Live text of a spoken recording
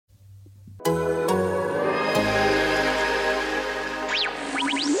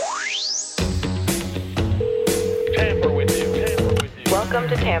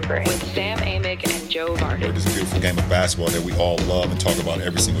Tampering with Sam Amick and Joe Varden. It's a beautiful game of basketball that we all love and talk about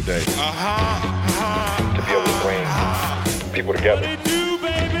every single day. To be able to bring people together.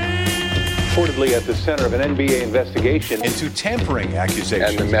 Reportedly at the center of an NBA investigation into tampering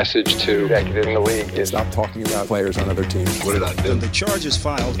accusations. And the message to executives in the league is stop talking about players on other teams. What did I do? The charges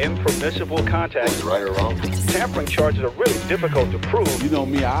filed. Impermissible contact. Was it right or wrong? Tampering charges are really difficult to prove. You know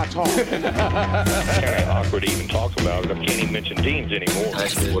me, I talk. Kind of awkward to even talk about it. I can't even mention teams anymore.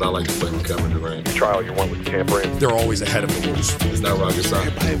 Actually, what I like to play with Kevin Durant. the trial you want with tampering. They're always ahead of the rules. It's not rocket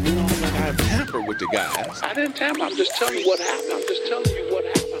science. Everybody, we don't have tampered with the guys. I didn't tamper. I'm just telling you what happened. I'm just telling you what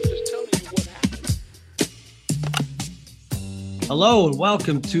happened. Hello and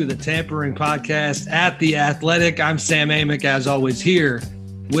welcome to the Tampering Podcast at The Athletic. I'm Sam Amick, as always, here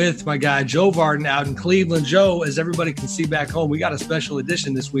with my guy Joe Varden out in Cleveland. Joe, as everybody can see back home, we got a special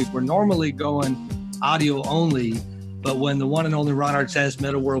edition this week. We're normally going audio only, but when the one and only Ron Artest,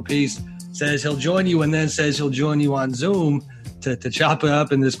 Meta World Peace, says he'll join you and then says he'll join you on Zoom to chop it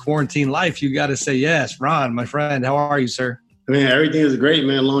up in this quarantine life, you got to say yes. Ron, my friend, how are you, sir? Man, everything is great,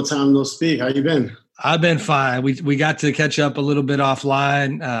 man. Long time no speak. How you been? I've been fine. We got to catch up a little bit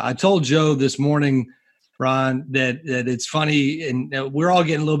offline. I told Joe this morning, Ron, that it's funny, and we're all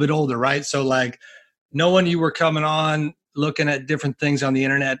getting a little bit older, right? So, like, knowing you were coming on, looking at different things on the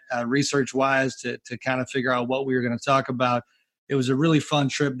internet, research-wise, to kind of figure out what we were going to talk about, it was a really fun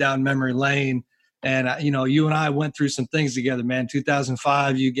trip down memory lane. And, you and I went through some things together, man.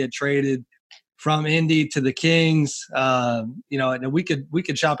 2005, you get traded from Indy to the Kings, and we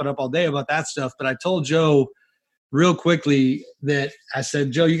could chop it up all day about that stuff. But I told Joe real quickly that I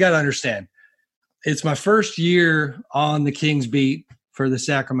said, Joe, you got to understand, it's my first year on the Kings beat for the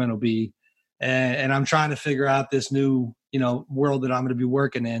Sacramento Bee, and I'm trying to figure out this new, world that I'm going to be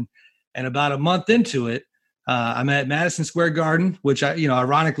working in. And about a month into it, I'm at Madison Square Garden, which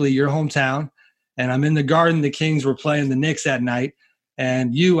ironically, your hometown, and I'm in the Garden. The Kings were playing the Knicks that night.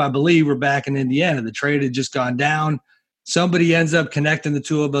 And I believe, were back in Indiana. The trade had just gone down. Somebody ends up connecting the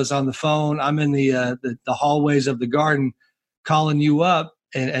two of us on the phone. I'm in the hallways of the Garden calling you up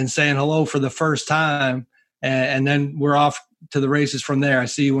and saying hello for the first time. And then we're off to the races from there. I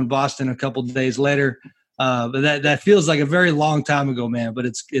see you in Boston a couple of days later. But that feels like a very long time ago, man. But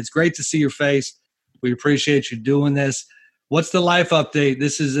it's great to see your face. We appreciate you doing this. What's the life update?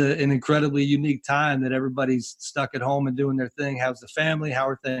 This is an incredibly unique time that everybody's stuck at home and doing their thing. How's the family? How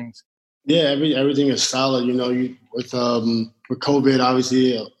are things? Yeah, everything is solid. With COVID,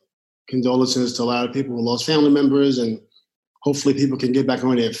 obviously, condolences to a lot of people who lost family members, and hopefully people can get back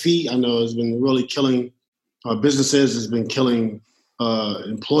on their feet. I know it's been really killing businesses. It's been killing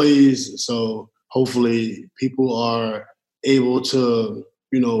employees. So hopefully people are able to,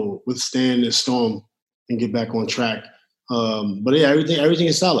 withstand this storm and get back on track. But yeah, everything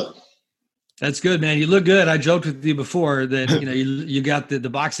is solid. That's good, man. You look good. I joked with you before that you got the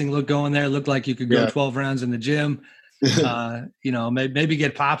boxing look going there. It looked like you could go 12 rounds in the gym. Maybe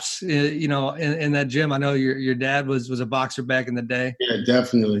get pops. In that gym. I know your dad was a boxer back in the day. Yeah,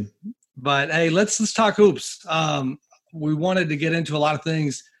 definitely. But hey, let's talk hoops. We wanted to get into a lot of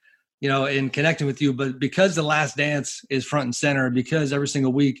things, in connecting with you, but because The Last Dance is front and center, because every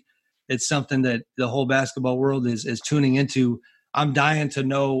single week it's something that the whole basketball world is tuning into. I'm dying to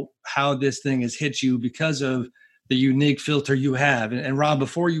know how this thing has hit you because of the unique filter you have. And Rob,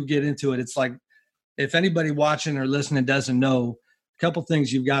 before you get into it, it's like, if anybody watching or listening doesn't know, a couple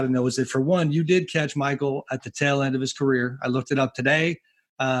things you've got to know is that, for one, you did catch Michael at the tail end of his career. I looked it up today.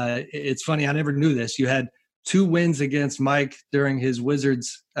 It's funny, I never knew this. You had 2 wins against Mike during his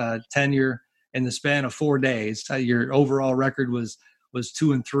Wizards tenure in the span of 4 days. Your overall record was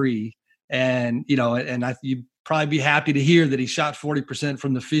 2-3. And, you'd probably be happy to hear that he shot 40%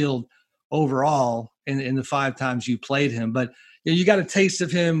 from the field overall in the 5 times you played him. But you got a taste of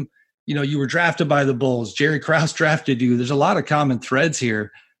him. You were drafted by the Bulls. Jerry Krause drafted you. There's a lot of common threads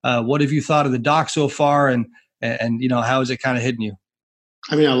here. What have you thought of the doc so far? And how is it kind of hitting you?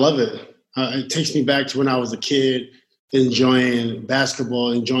 I mean, I love it. It takes me back to when I was a kid, enjoying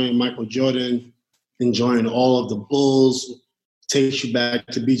basketball, enjoying Michael Jordan, enjoying all of the Bulls. Takes you back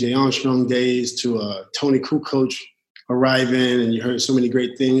to B.J. Armstrong days, to Tony Kukoc arriving, and you heard so many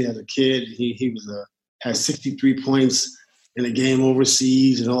great things as a kid. He had 63 points in a game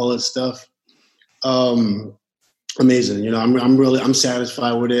overseas and all that stuff. Amazing. I'm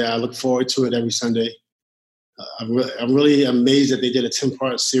satisfied with it. I look forward to it every Sunday. I'm really amazed that they did a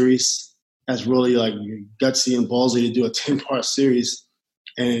 10-part series. That's really like gutsy and ballsy to do a 10-part series,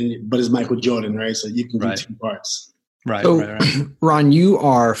 but it's Michael Jordan, right? So you can do 10 parts. Right, so, right. Ron, you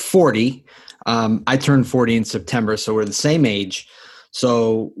are 40. I turned 40 in September, so we're the same age.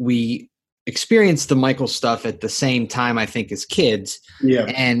 So we experienced the Michael stuff at the same time, I think, as kids. Yeah.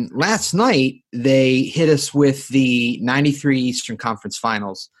 And last night they hit us with the 93 Eastern Conference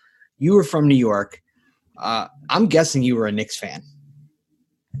Finals. You were from New York. I'm guessing you were a Knicks fan.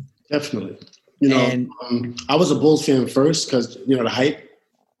 Definitely. I was a Bulls fan first because, the hype.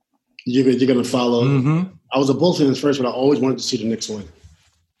 You're going to follow. Mm-hmm. I was a Bulls fan first, but I always wanted to see the Knicks win.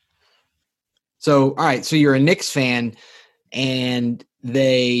 So, all right. So you're a Knicks fan, and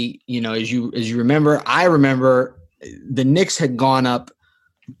they, as you remember, I remember the Knicks had gone up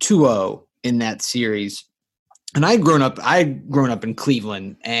 2-0 in that series. And I'd grown up in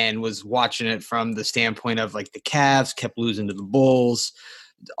Cleveland and was watching it from the standpoint of like the Cavs kept losing to the Bulls,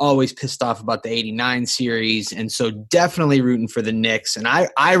 always pissed off about the 89 series. And so definitely rooting for the Knicks. And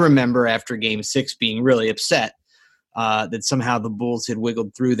I remember after game 6 being really upset that somehow the Bulls had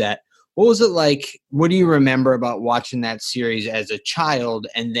wiggled through that. What was it like? What do you remember about watching that series as a child?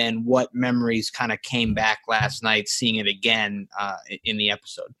 And then what memories kind of came back last night, seeing it again in the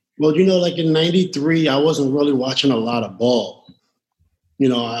episode? Well, like in 93, I wasn't really watching a lot of ball.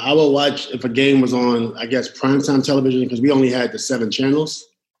 I would watch if a game was on, I guess, primetime television because we only had the 7 channels.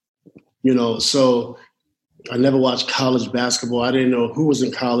 So I never watched college basketball. I didn't know who was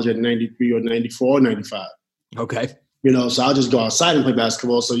in college at 93 or 94 or 95. Okay. So I'll just go outside and play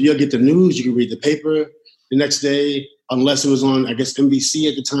basketball. So you'll get the news, you can read the paper the next day, unless it was on, I guess, NBC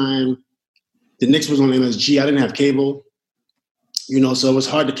at the time. The Knicks was on MSG. I didn't have cable. So it was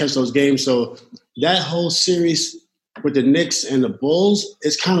hard to catch those games. So that whole series with the Knicks and the Bulls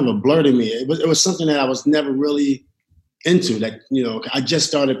is kind of a blur to me. It was something that I was never really into. I just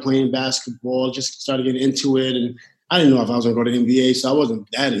started playing basketball, just started getting into it, and I didn't know if I was going to go to the NBA, so I wasn't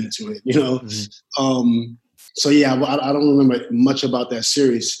that into it, Mm-hmm. So yeah, I don't remember much about that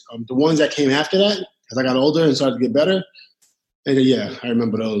series. The ones that came after that, as I got older and started to get better, and yeah, I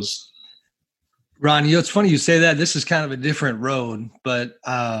remember those. Ron, it's funny you say that. This is kind of a different road, but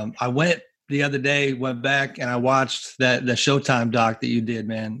I went back and I watched the Showtime doc that you did,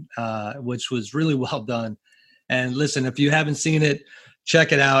 man, which was really well done. And listen, if you haven't seen it,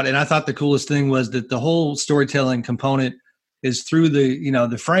 check it out. And I thought the coolest thing was that the whole storytelling component is through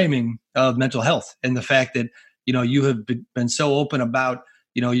the framing of mental health and the fact that, you have been so open about,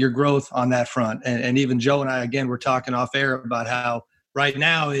 your growth on that front. And even Joe and I, again, we're talking off air about how right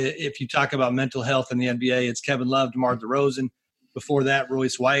now, if you talk about mental health in the NBA, it's Kevin Love, DeMar DeRozan. Before that,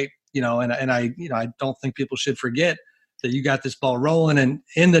 Royce White, and I don't think people should forget that you got this ball rolling. And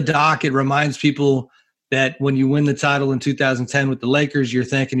in the doc, it reminds people that when you win the title in 2010 with the Lakers, you're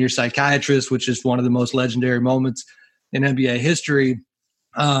thanking your psychiatrist, which is one of the most legendary moments in NBA history.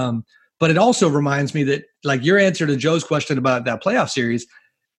 But it also reminds me that, like your answer to Joe's question about that playoff series,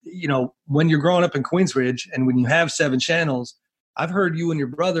 when you're growing up in Queensbridge and when you have 7 channels, I've heard you and your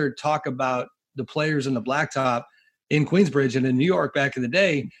brother talk about the players in the blacktop in Queensbridge and in New York back in the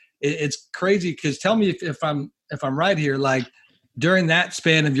day. It's crazy because tell me if I'm right here, like during that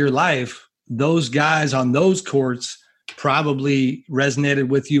span of your life, those guys on those courts probably resonated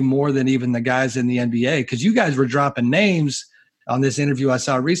with you more than even the guys in the NBA, because you guys were dropping names on this interview I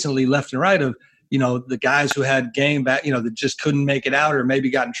saw recently left and right of, the guys who had game back, that just couldn't make it out or maybe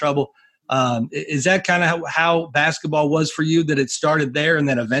got in trouble. Is that kind of how basketball was for you, that it started there and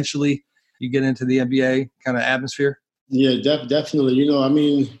then eventually you get into the NBA kind of atmosphere? Yeah, definitely.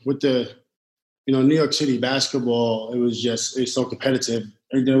 With the, New York City basketball, it's so competitive.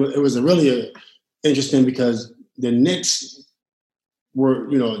 It was really interesting because the Knicks were,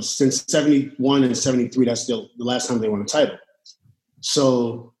 since 71 and 73, that's still the last time they won a title.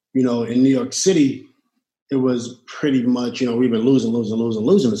 So, in New York City, it was pretty much, we've been losing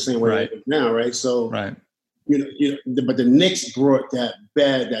the same way right now, right? So, right. But the Knicks brought that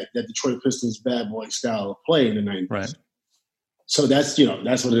Detroit Pistons bad boy style of play in the 90s. Right. So that's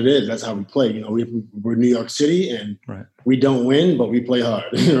what it is. That's how we play. We're New York City, and right. We don't win, but we play hard,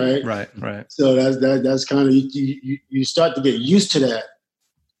 right? Right. So that's kind of you start to get used to that,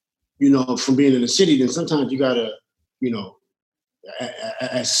 from being in the city. Then sometimes you gotta,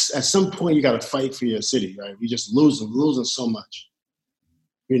 at some point you gotta fight for your city, right? You just losing so much,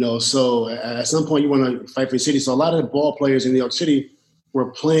 So at some point you want to fight for your city. So a lot of the ball players in New York City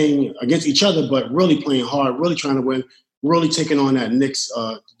were playing against each other, but really playing hard, really trying to win. Really taking on that Knicks,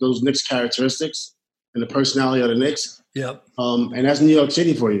 those Knicks characteristics and the personality of the Knicks. Yep. And that's New York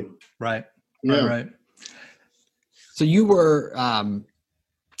City for you. Right. Yeah. Right. So you were, one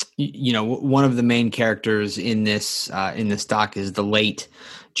of the main characters in this doc is the late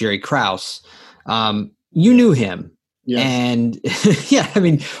Jerry Krause. You knew him. Yes. And yeah, I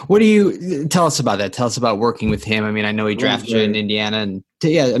mean, what do you tell us about that? Tell us about working with him. I mean, I know he drafted you in Indiana, and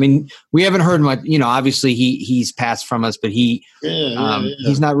yeah, I mean, we haven't heard much. You know, obviously he's passed from us, but he's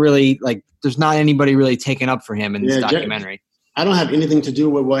not really like. There's not anybody really taken up for him in this documentary. I don't have anything to do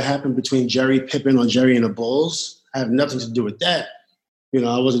with what happened between Jerry Pippen or Jerry and the Bulls. I have nothing to do with that. You know,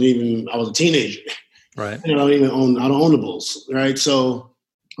 I was a teenager. Right. You know, I don't own the Bulls. Right. So,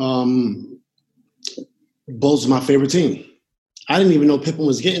 Bulls is my favorite team. I didn't even know Pippen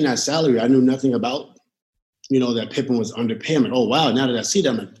was getting that salary. I knew nothing about, that Pippen was underpayment. Oh, wow. Now that I see that,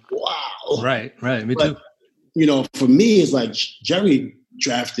 I'm like, wow. Right. Me too. You know, for me, it's like Jerry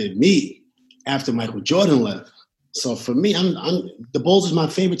drafted me after Michael Jordan left. So for me, the Bulls is my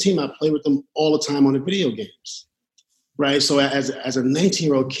favorite team. I play with them all the time on the video games. Right. So as a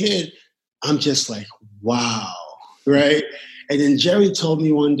 19-year-old kid, I'm just like, wow. Right. And then Jerry told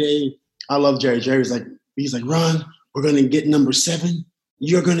me one day, I love Jerry. He's like, Ron, we're going to get number 7.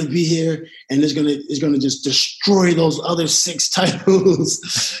 You're going to be here, and it's going to just destroy those other 6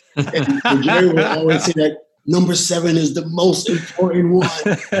 titles. and Jerry would always say that number 7 is the most important one,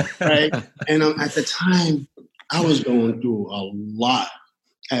 right? And at the time, I was going through a lot,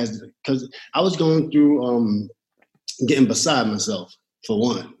 because I was going through getting beside myself, for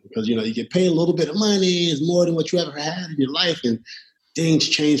one, because you get paid a little bit of money, it's more than what you ever had in your life, and things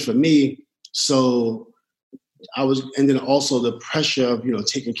changed for me. So and then also the pressure of,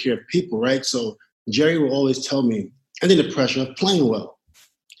 taking care of people, right? So Jerry would always tell me, and then the pressure of playing well.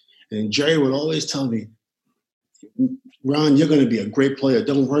 And Jerry would always tell me, Ron, you're going to be a great player.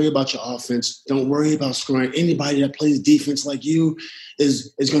 Don't worry about your offense. Don't worry about scoring. Anybody that plays defense like you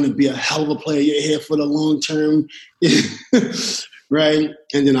is going to be a hell of a player. You're here for the long term, right?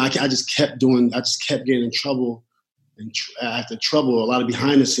 And then I just kept getting in trouble. And after trouble, a lot of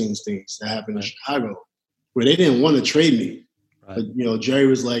behind-the-scenes things that happened in Chicago, where they didn't want to trade me. Right. But, Jerry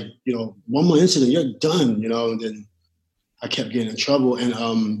was like, one more incident, you're done, and then I kept getting in trouble.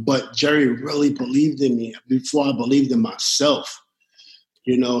 And but Jerry really believed in me before I believed in myself,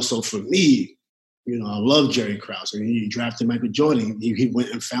 So for me, I love Jerry Krause. And he drafted Michael Jordan. He went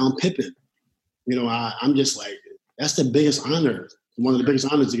and found Pippen. I'm just like, that's the biggest honor. One of the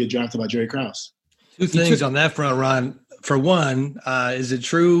biggest honors to get drafted by Jerry Krause. 2 things on that front, Ron. For one, is it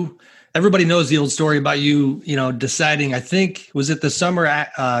true? Everybody knows the old story about you, deciding, I think, was it the summer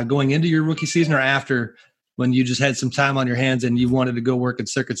going into your rookie season or after, when you just had some time on your hands and you wanted to go work at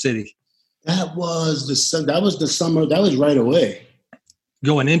Circuit City? That was the summer. That was right away.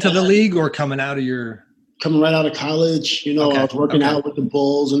 Going into the league or coming out of your? Coming right out of college. I was working out with the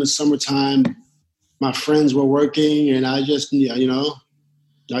Bulls in the summertime. My friends were working, and I just,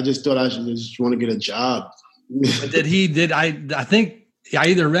 I just thought I just want to get a job. But I think I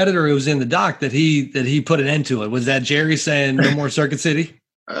either read it or it was in the doc that he put an end to it. Was that Jerry saying no more Circuit City?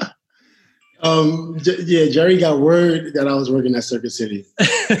 Yeah, Jerry got word that I was working at Circuit City.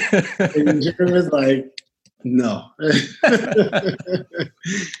 And Jerry was like, no.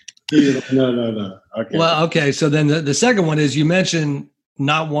 No. Okay. Well, okay. So then the second one is, you mentioned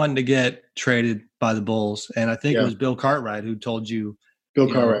not wanting to get traded by the Bulls. And I think it was Bill Cartwright who told you.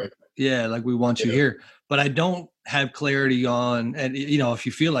 Bill Cartwright. Yeah, like, we want you here. But I don't have clarity on, and if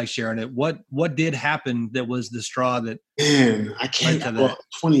you feel like sharing it, what did happen that was the straw that? Man, I can't.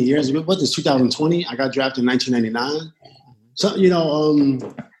 20 years ago. What is 2020? I got drafted in 1999. So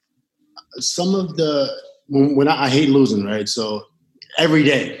some of when I hate losing, right? So every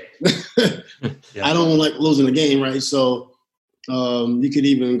day, I don't like losing a game, right? So you could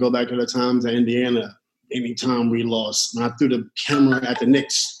even go back to the times at Indiana. Anytime we lost, when I threw the camera at the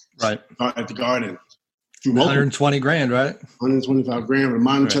Knicks, right at the Garden. $120,000, right? $125,000.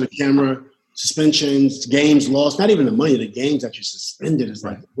 Monitor the camera, suspensions, games lost. Not even the money, the games that you suspended is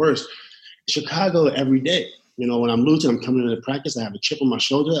like the worst. Chicago every day. When I'm losing, I'm coming into practice. I have a chip on my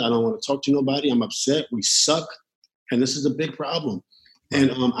shoulder. I don't want to talk to nobody. I'm upset. We suck, and this is a big problem.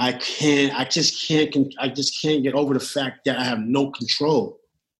 And I just can't get over the fact that I have no control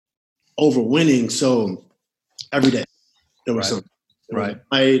over winning. So every day there was something. Right.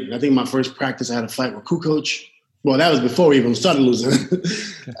 I think my first practice, I had a fight with Kukoc. Well, that was before we even started losing.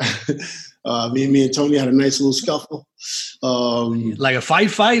 Me and Tony had a nice little scuffle. Like a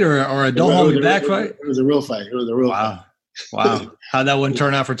fight or a don't hold me back fight? It was a real fight. Wow. How'd that one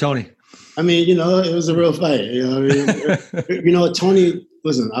turn out for Tony? I mean, it was a real fight. Tony,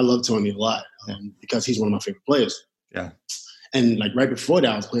 listen, I love Tony a lot because he's one of my favorite players. Yeah. And like right before that,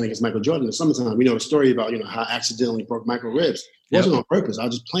 I was playing against Michael Jordan in the summertime. We know the story about, how I accidentally broke Michael's ribs. It wasn't on purpose. I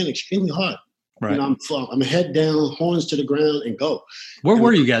was just playing extremely hard. Right. I'm head down, horns to the ground, and go. Where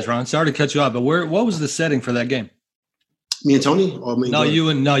were you guys, Ron? Sorry to cut you off, but what was the setting for that game? Me and Tony? Or me and No, Jordan?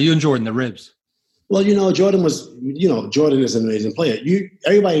 you and Jordan, the ribs. Well, Jordan is an amazing player.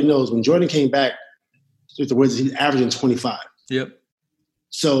 Everybody knows when Jordan came back with the Wizards, he's averaging 25. Yep.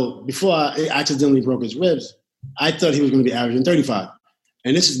 So before I accidentally broke his ribs, I thought he was going to be averaging 35.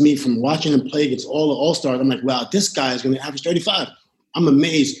 And this is me from watching him play against all the All-Stars. I'm like, wow, this guy is going to average 35. I'm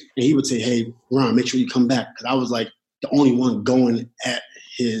amazed. And he would say, hey, Ron, make sure you come back. Because I was like the only one going at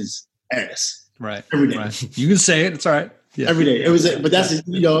his ass. Right. Every day. Right. You can say it. It's all right. Yeah. Every day. It was, but that's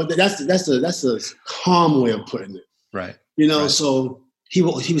a calm way of putting it. Right. Right. So he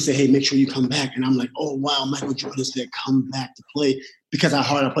would say, hey, make sure you come back. And I'm like, oh, wow, Michael Jordan said come back to play because how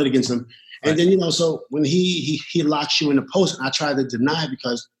hard I played against him. And then, so when he locks you in the post, and I try to deny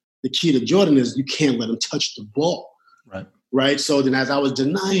because the key to Jordan is you can't let him touch the ball. Right. Right. So then as I was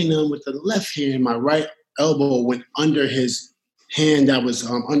denying him with the left hand, my right elbow went under his hand that was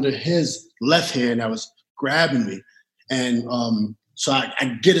under his left hand that was grabbing me. And so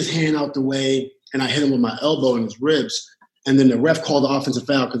I get his hand out the way and I hit him with my elbow in his ribs. And then the ref called the offensive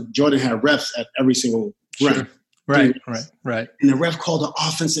foul because Jordan had refs at every single round. Right. And the ref called the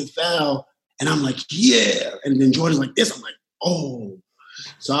offensive foul. And I'm like, yeah. And then Jordan's like this. I'm like, oh.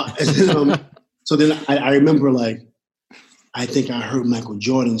 So then I remember like, I think I hurt Michael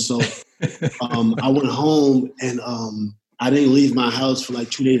Jordan. So I went home and I didn't leave my house for like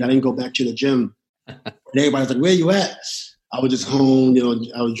 2 days. I didn't go back to the gym. And everybody's like, where you at? I was just home,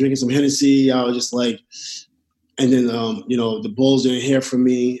 I was drinking some Hennessy. I was just like, and then, the Bulls didn't hear from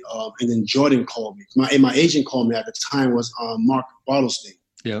me. And then Jordan called me. My agent called me at the time was Mark Bartlestein.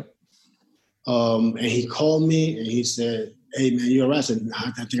 Yep. And he called me and he said, hey, man, you all right? I said,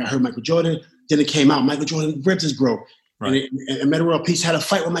 nah, I think I heard Michael Jordan. Then it came out, Michael Jordan ribs is broke. Right. And Metta World Peace had a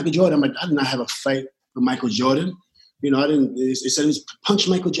fight with Michael Jordan. I'm like, I did not have a fight with Michael Jordan. I didn't. It said he was punch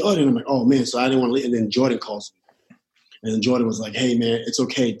Michael Jordan. I'm like, oh, man. So I didn't want to leave. And then Jordan calls me. And then Jordan was like, hey, man, it's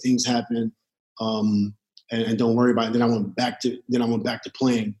okay. Things happen. And don't worry about it. Then I went back to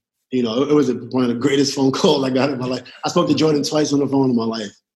playing. It was one of the greatest phone calls I got in my life. I spoke to Jordan twice on the phone in my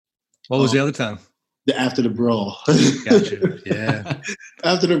life. What was the other time? After the brawl. Gotcha. Yeah.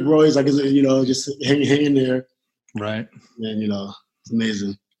 After the brawl, he's like, just hanging there. Right. And, it's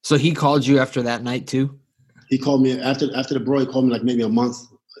amazing. So he called you after that night too? He called me after the brawl. He called me like maybe a month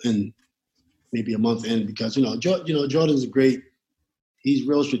in because, Jordan's great. He's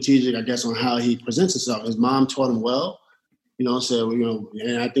real strategic, I guess, on how he presents himself. His mom taught him well, and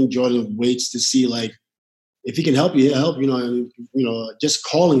I think Jordan waits to see like, if he can help you, he'll help, just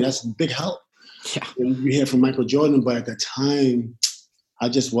calling, that's a big help. Yeah. And you hear from Michael Jordan, but at the time, I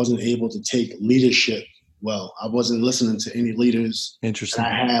just wasn't able to take leadership well. I wasn't listening to any leaders. Interesting.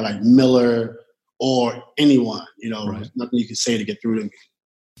 I had like Miller or anyone, right. Nothing you could say to get through to me.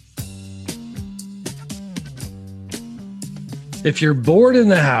 If you're bored in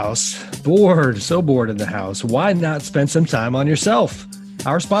the house, so bored in the house, why not spend some time on yourself?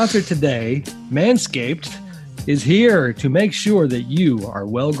 Our sponsor today, Manscaped, is here to make sure that you are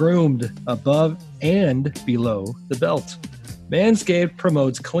well-groomed above and below the belt. Manscaped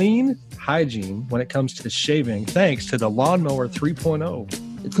promotes clean hygiene when it comes to shaving thanks to the Lawnmower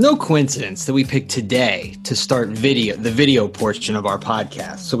 3.0. It's no coincidence that we picked today to start the video portion of our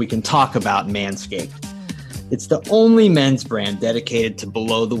podcast so we can talk about Manscaped. It's the only men's brand dedicated to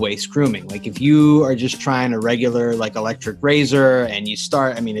below-the-waist grooming. Like if you are just trying a regular like electric razor and you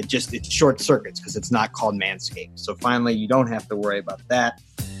start, it short circuits because it's not called Manscaped. So finally, you don't have to worry about that.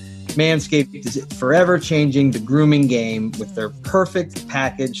 Manscaped is forever changing the grooming game with their Perfect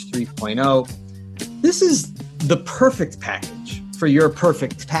Package 3.0. This is the perfect package for your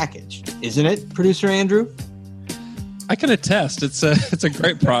perfect package, isn't it, Producer Andrew? I can attest. It's a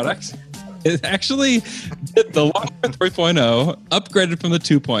great product. It actually, the Lawnmower 3.0, upgraded from the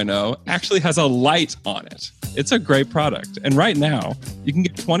 2.0, actually has a light on it. It's a great product. And right now, you can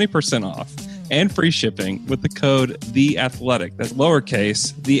get 20% off and free shipping with the code THEATHLETIC. That's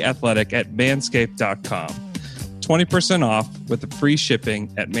lowercase, THEATHLETIC at manscaped.com. 20% off with the free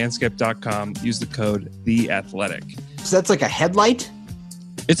shipping at manscaped.com. Use the code THEATHLETIC. So that's like a headlight?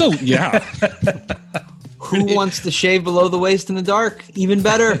 Yeah. Who wants to shave below the waist in the dark? Even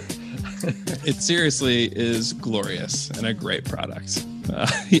better. It seriously is glorious and a great product.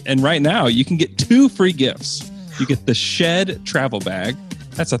 And right now, you can get 2 free gifts. You get the Shed travel bag.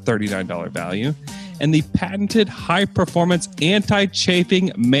 That's a $39 value. And the patented high-performance anti-chafing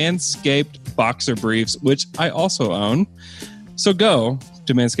Manscaped boxer briefs, which I also own. So go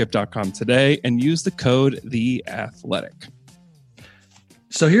to manscaped.com today and use the code THEATHLETIC.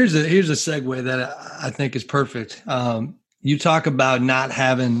 So here's a segue that I think is perfect. You talk about not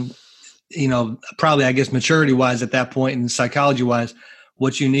having probably, I guess, maturity wise at that point and psychology wise,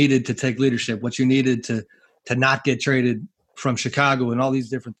 what you needed to take leadership, what you needed to not get traded from Chicago and all these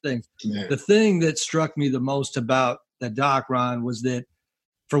different things. Yeah. The thing that struck me the most about the doc, Ron, was that,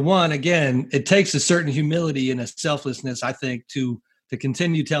 for one, again, it takes a certain humility and a selflessness, I think, to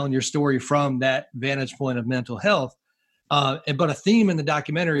continue telling your story from that vantage point of mental health. But a theme in the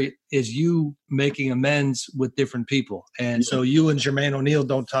documentary is you making amends with different people. And so you and Jermaine O'Neal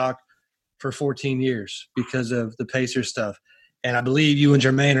don't talk for 14 years because of the Pacers stuff. And I believe you and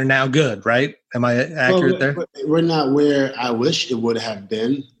Jermaine are now good, right? Am I accurate there? We're not where I wish it would have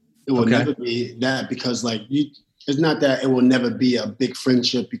been. It will never be that, because it's not that it will never be a big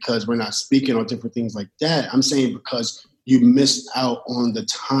friendship because we're not speaking or different things like that. I'm saying because you missed out on the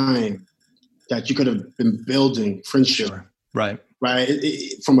time that you could have been building friendship. Sure. Right.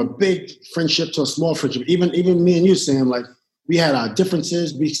 From a big friendship to a small friendship. Even me and you, Sam, we had our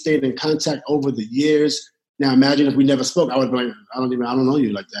differences. We stayed in contact over the years. Now imagine if we never spoke, I would be like, I don't know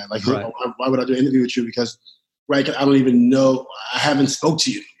you like that. Why would I do an interview with you? Because, I don't even know, I haven't spoke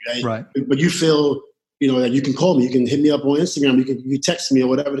to you. Right. But you feel, that you can call me, you can hit me up on Instagram, you can text me or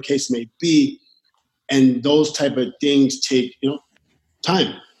whatever the case may be. And those type of things take,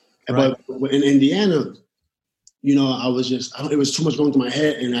 time. Right. But in Indiana, I was just, it was too much going through my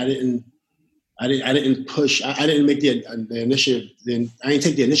head, and I didn't push. I didn't make the initiative. Then I didn't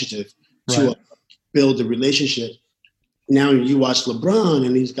take the initiative to build the relationship. Now you watch LeBron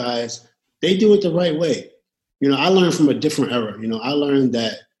and these guys, they do it the right way. I learned from a different era. I learned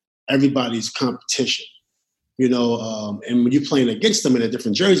that everybody's competition. And when you're playing against them in a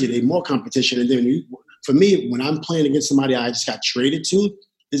different jersey, they're more competition. And then for me, when I'm playing against somebody I just got traded to,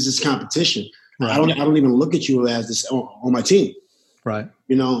 is this competition. Right. I don't even look at you as this on my team. Right.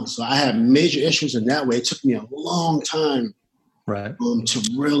 So I had major issues in that way. It took me a long time to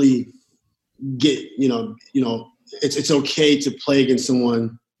really get, it's okay to play against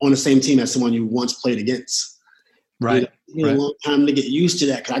someone on the same team as someone you once played against. Right. A long time to get used to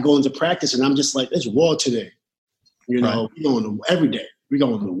that. Cause I go into practice and I'm just like, it's war today. We're going every day. We're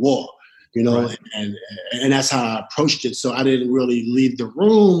going to war, and that's how I approached it. So I didn't really leave the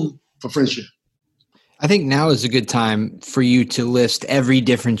room for friendship. I think now is a good time for you to list every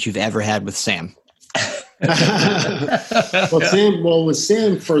difference you've ever had with Sam. When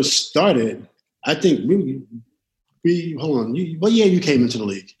Sam first started, I think we hold on. What year you came into the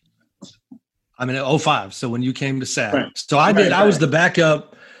league? I'm in 2005. So when you came to SAC. Right. So I was the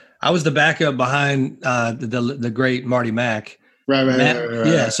backup. I was the backup behind the great Marty Mack. Right.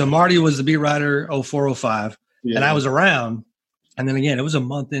 Yeah. So Marty was the beat writer 2004, 2005. Yeah. And I was around. And then again, it was a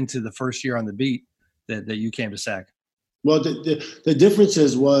month into the first year on the beat that you came to SAC. Well, the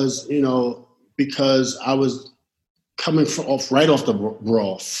differences was, because I was coming right off the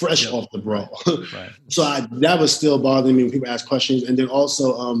brawl, fresh off the brawl. Right. So that was still bothering me when people ask questions. And then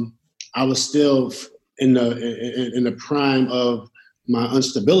also I was still in the prime of my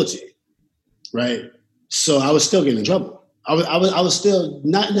instability, right? So I was still getting in trouble. I was still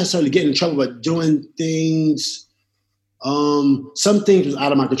not necessarily getting in trouble, but doing things. Some things was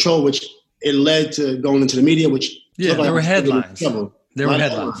out of my control, which it led to going into the media, which there were headlines. There were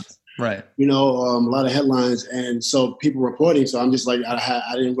headlines, right? A lot of headlines, and so people reporting. So I'm just like,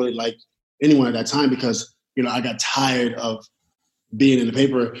 I didn't really like anyone at that time because I got tired of being in the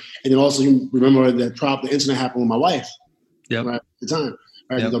paper, and then also you remember that the incident happened with my wife. Yep. Right at the time,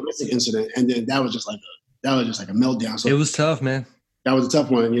 the domestic incident, and then that was just like a meltdown. So it was tough, man. That was a tough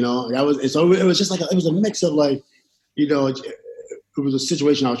one, it was just like it was a mix of it was a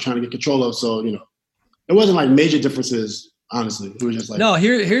situation I was trying to get control of. So it wasn't like major differences. Honestly, it was just like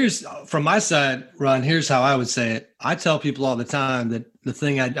here's from my side, Ron. Here's how I would say it. I tell people all the time that the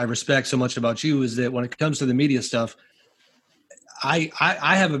thing I respect so much about you is that when it comes to the media stuff, I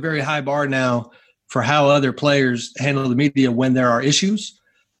have a very high bar now for how other players handle the media when there are issues,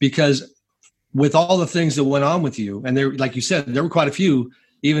 because with all the things that went on with you, and there, like you said, there were quite a few,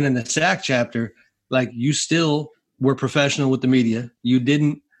 even in the SAC chapter, you still were professional with the media. You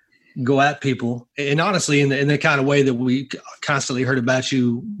didn't go at people. And honestly, in the kind of way that we constantly heard about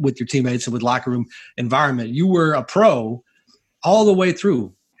you with your teammates and with locker room environment, you were a pro all the way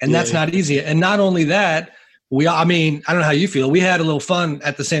through. And that's not easy. And not only that, I don't know how you feel. We had a little fun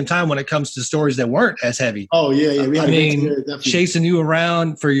at the same time when it comes to stories that weren't as heavy. Oh yeah. We had chasing you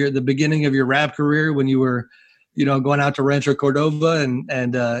around for the beginning of your rap career when you were, going out to Rancho Cordova and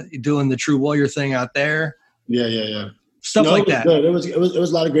doing the True Warrior thing out there. Yeah. Stuff like that. Good. It was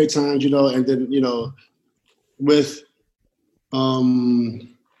a lot of great times, and then with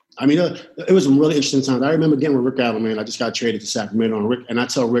I mean, it was some really interesting times. I remember getting with Rick Allen, man. I just got traded to Sacramento, and Rick, and I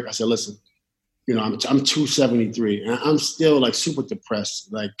tell Rick, I said, listen, you know, I'm 273, and I'm still like super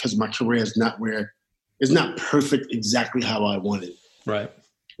depressed, like because my career is not perfect exactly how I wanted. Right.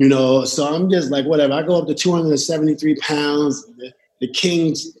 You know, so I'm just like, whatever. I go up to 273 pounds. The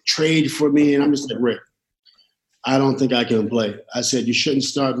Kings trade for me, and I'm just like, Rick, I don't think I can play. I said, you shouldn't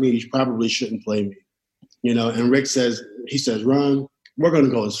start me. You probably shouldn't play me. You know, and Rick says, Ron, we're going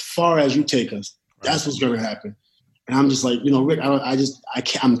to go as far as you take us. That's what's going to happen. And I'm just like, you know, Rick, I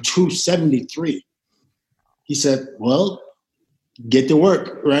can't, I'm 273. He said, well, get to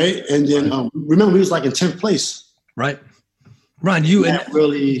work, right? And then remember, he was like in 10th place. Right. Ron,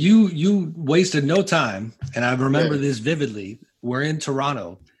 you wasted no time, and I remember this vividly. We're in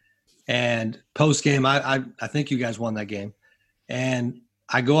Toronto, and post game, I think you guys won that game, and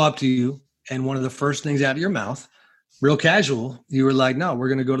I go up to you, and one of the first things out of your mouth, real casual, you were like, "No, we're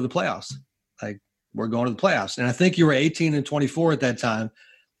going to go to the playoffs. Like, we're going to the playoffs." And I think you were 18-24 at that time.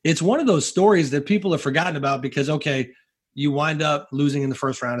 It's one of those stories that people have forgotten about because, okay, you wind up losing in the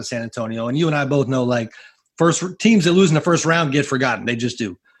first round of San Antonio, and you and I both know, like, first teams that lose in the first round get forgotten. They just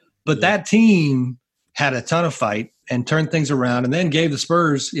do. But that team had a ton of fight and turned things around and then gave the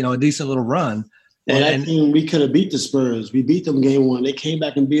Spurs, you know, a decent little run. Well, that team, we could have beat the Spurs. We beat them game 1. They came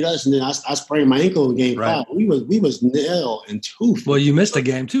back and beat us, and then I sprained my ankle in game 5. We was nail and tooth. Well, you missed a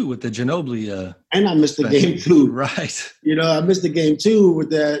game, too, with the Ginobili. And I missed the game, too. Right. You know, I missed the game, too, with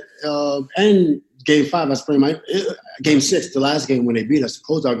that. And game 5, I sprained game 6, the last game when they beat us, the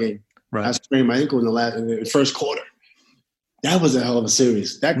closeout game. Right. I sprained my ankle in the first quarter. That was a hell of a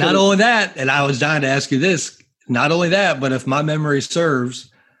series. Not only that, and I was dying to ask you this, not only that, but if my memory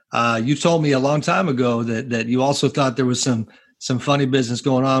serves, you told me a long time ago that you also thought there was some funny business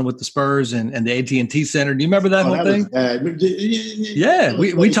going on with the Spurs and the AT&T Center. Do you remember that whole thing? Yeah,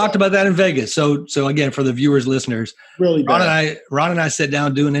 we talked about that in Vegas. So again, for the viewers, listeners, really Ron and I sat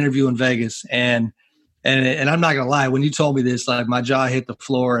down, do an interview in Vegas, and I'm not going to lie, when you told me this, like my jaw hit the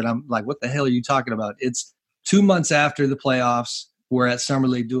floor and I'm like, what the hell are you talking about? It's 2 months after the playoffs. We're at Summer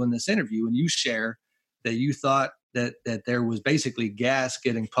League doing this interview and you share that you thought that there was basically gas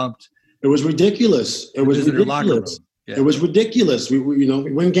getting pumped. It was ridiculous. It was ridiculous. Yeah. It was ridiculous. We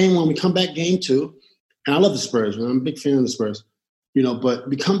win game 1, we come back game 2. And I love the Spurs. I'm a big fan of the Spurs. You know, but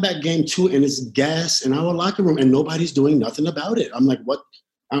we come back game 2 and it's gas in our locker room and nobody's doing nothing about it. I'm like, what?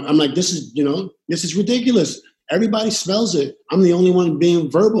 I'm like, this is ridiculous. Everybody smells it. I'm the only one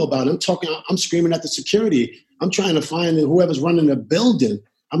being verbal about it. I'm screaming at the security. I'm trying to find whoever's running the building.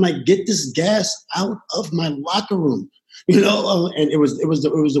 I'm like, get this gas out of my locker room, you know? And it was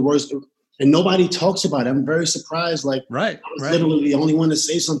the worst. And nobody talks about it. I'm very surprised. Like, I was literally the only one to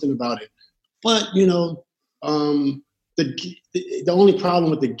say something about it. But, you know, the only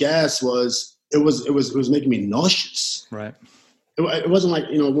problem with the gas was it was making me nauseous. Right. It wasn't like,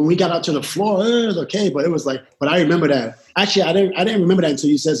 you know, when we got out to the floor, it was okay, but it was like, but I remember that. Actually, I didn't remember that until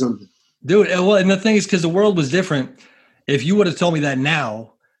you said something. Dude, well, and the thing is, because the world was different. If you would have told me that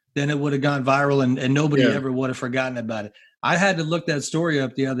now, then it would have gone viral and nobody ever would have forgotten about it. I had to look that story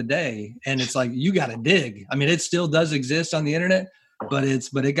up the other day, and it's like, you got to dig. I mean, it still does exist on the internet, but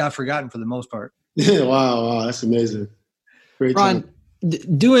it got forgotten for the most part. Yeah, wow, that's amazing. Great Ron, time.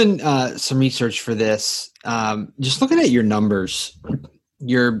 Doing some research for this, just looking at your numbers,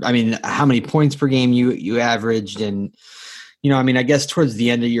 how many points per game you averaged, and you know, I mean, I guess towards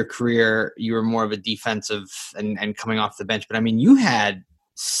the end of your career, you were more of a defensive and coming off the bench, but I mean, you had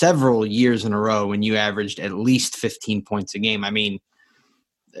several years in a row when you averaged at least 15 points a game. I mean,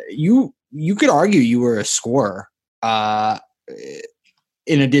 you could argue you were a scorer,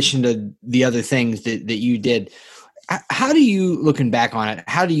 in addition to the other things that you did. How do you, looking back on it,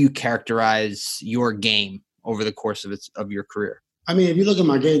 how do you characterize your game over the course of your career? I mean, if you look at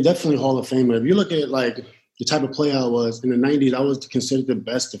my game, definitely Hall of Famer. If you look at like the type of player I was in the 90s, I was considered the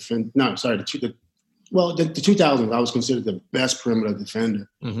best defender. No, sorry, the 2000s, I was considered the best perimeter defender.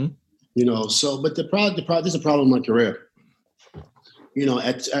 Mm-hmm. You know, so but there's a problem with my career. You know,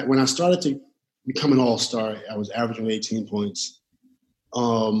 when I started to become an all-star, I was averaging 18 points.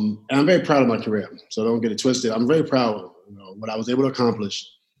 And I'm very proud of my career, so don't get it twisted. I'm very proud of what I was able to accomplish.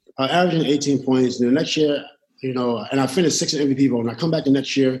 Averaging 18 points. And the next year, you know, and I finished 6th in MVP vote. And I come back the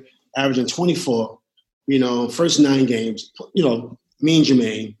next year, averaging 24. You know, first 9 games. You know, me and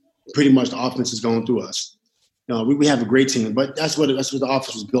Jermaine, pretty much the offense is going through us. You know, we have a great team, but that's what the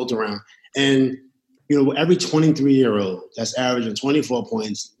offense was built around. And you know, every 23-year-old that's averaging 24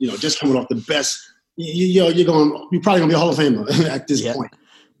 points, you know, just coming off the best. You're probably gonna be a Hall of Famer at this point.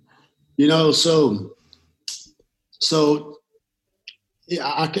 You know, so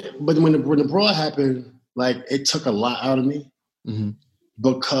but when the brawl happened, like it took a lot out of me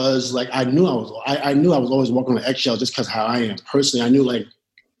because like I knew I was always walking on eggshells just because how I am personally. I knew like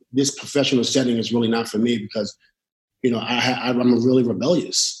this professional setting is really not for me because, you know, I'm really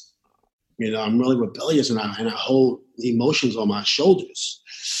rebellious. You know, I'm really rebellious and I hold emotions on my shoulders.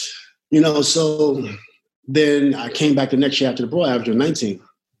 You know, so then I came back the next year after the brawl after 19.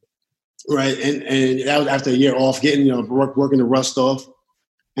 Right. And that was after a year off, getting, you know, working the rust off.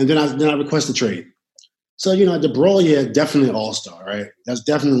 And then I requested trade. So, you know, the brawl year, definitely all-star, right? That's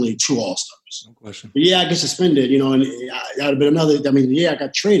definitely 2 all-stars. No question. But yeah, I get suspended, you know, and that would have been another, I mean, I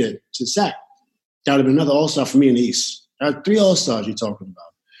got traded to SAC. That would have been another all-star for me in the East. There are 3 all-stars you're talking about.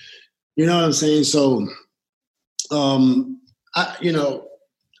 You know what I'm saying? So, I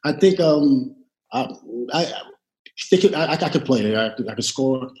think I could play. I could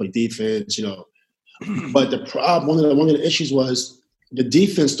score, play defense, you know. But the problem, one of the issues was the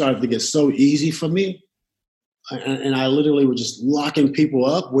defense started to get so easy for me. And I literally was just locking people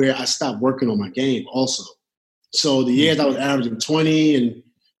up where I stopped working on my game also. So the years I was averaging 20 and,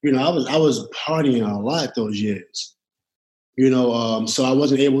 you know, I was partying a lot those years. You know, so I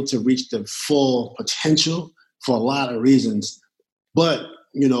wasn't able to reach the full potential for a lot of reasons. But,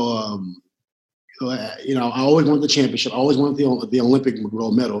 I always wanted the championship. I always wanted the Olympic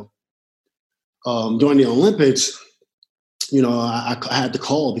gold medal. During the Olympics, you know, I had to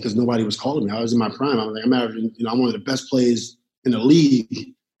call because nobody was calling me. I was in my prime. I was like, I'm averaging, you know, I'm one of the best players in the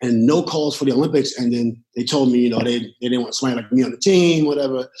league and no calls for the Olympics. And then they told me, you know, they didn't want somebody like me on the team,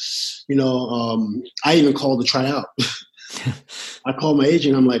 whatever. You know, I even called to try out. I called my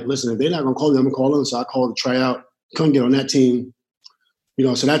agent. I'm like, listen, if they're not going to call me, I'm going to call them. So I called to try out. Couldn't get on that team. You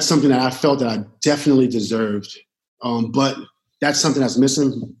know, so that's something that I felt that I definitely deserved. But that's something that's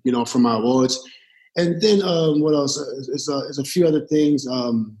missing, you know, from my awards. And then what else? There's a few other things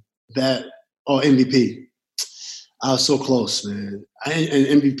MVP. I was so close, man.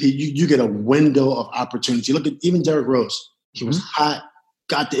 And MVP, you get a window of opportunity. Look at even Derrick Rose. He was hot.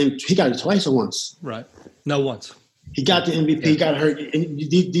 He got it twice or once? Right. No, once. He got the MVP. He got hurt. And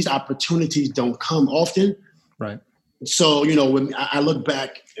these opportunities don't come often. Right. So, you know, when I look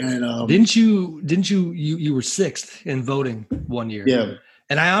back and didn't you were 6th in voting one year? Yeah.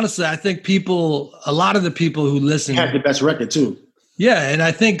 And I think a lot of the people who listen had the best record too. Yeah. And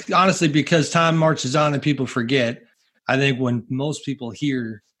I think honestly, because time marches on and people forget, I think when most people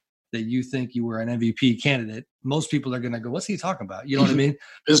hear that you think you were an MVP candidate, most people are going to go, what's he talking about? You know what I mean?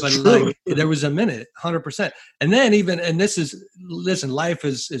 It's but true. Like, there was a minute, 100%. And then life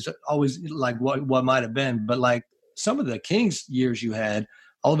is always like what might've been, but like some of the Kings years you had,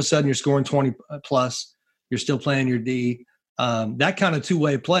 all of a sudden you're scoring 20 plus, you're still playing your D. That kind of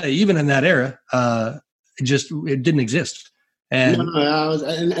two-way play, even in that era, it didn't exist. And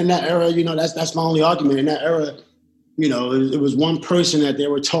in that era, you know, that's my only argument. In that era, you know, it was one person that they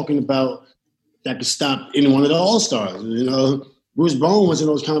were talking about that could stop any one of the All-Stars. You know, Bruce Bowen was in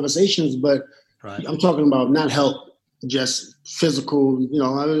those conversations, but right. I'm talking about not help, just physical. You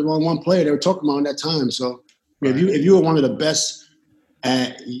know, I was one player they were talking about at that time. So right. if you were one of the best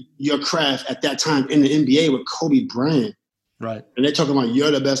at your craft at that time in the NBA with Kobe Bryant, right, and they're talking about you're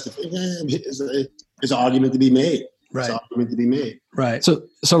the best, it's an argument to be made. Right. It's an argument to be made. Right. So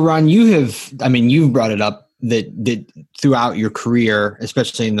Ron, you've brought it up that throughout your career,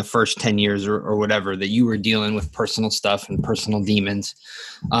 especially in the first 10 years or whatever, that you were dealing with personal stuff and personal demons.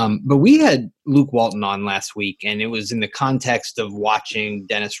 But we had Luke Walton on last week, and it was in the context of watching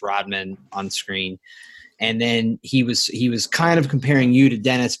Dennis Rodman on screen. And then he was kind of comparing you to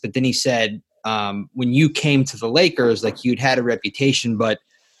Dennis, but then he said, when you came to the Lakers, like you'd had a reputation, but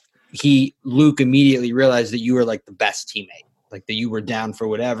Luke immediately realized that you were like the best teammate. Like that you were down for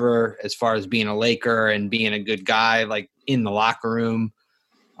whatever as far as being a Laker and being a good guy, like in the locker room.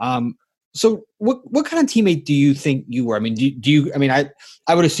 So what kind of teammate do you think you were? I mean, I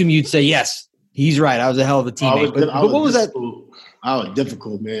would assume you'd say, yes, he's right. I was a hell of a teammate. But what was that? I was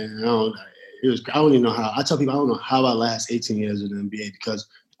difficult, man. I don't even know how. I tell people I don't know how I last 18 years in the NBA because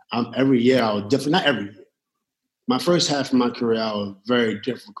every year I was different. Not every year. My first half of my career, I was very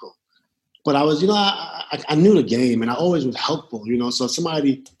difficult. But I was, you know, I knew the game and I always was helpful, you know. So if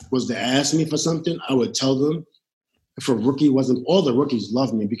somebody was to ask me for something, I would tell them. If a rookie wasn't, all the rookies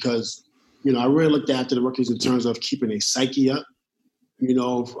loved me because, you know, I really looked after the rookies in terms of keeping a psyche up. You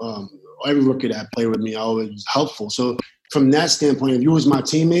know, every rookie that played with me, I always was helpful. So from that standpoint, if you was my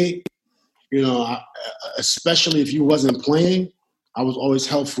teammate, you know, especially if you wasn't playing, I was always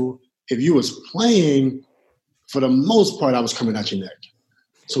helpful. If you was playing, for the most part, I was coming at your neck.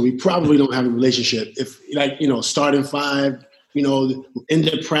 So we probably don't have a relationship. If, like, you know, starting 5, you know, in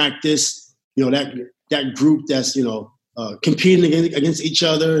the practice, you know, that group that's, you know, competing against each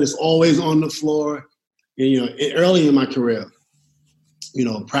other, that's always on the floor. And, you know, early in my career, you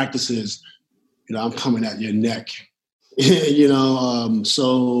know, practices, you know, I'm coming at your neck, you know.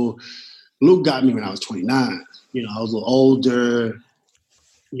 So Luke got me when I was 29. You know, I was a little older.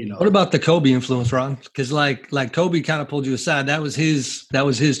 You know. What about the Kobe influence, Ron? Because like Kobe kind of pulled you aside. That was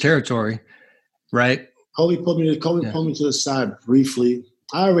his territory, right? Kobe pulled me to the side briefly.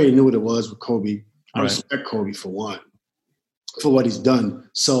 I already knew what it was with Kobe. I respect Kobe for what he's done.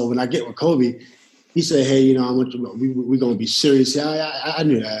 So when I get with Kobe, he said, "Hey, you know, we're going to be serious." Yeah, I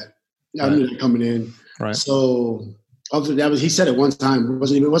knew that. I knew that coming in. Right. So after that, he said it one time. It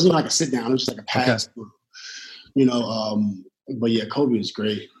wasn't like a sit down. It was just like a pass. Okay. You know, but yeah, Kobe is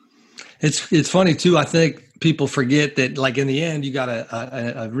great. It's funny too. I think people forget that, like, in the end, you got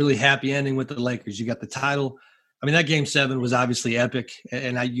a really happy ending with the Lakers. You got the title. I mean, that Game 7 was obviously epic,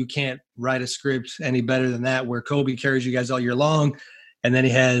 and you can't write a script any better than that, where Kobe carries you guys all year long, and then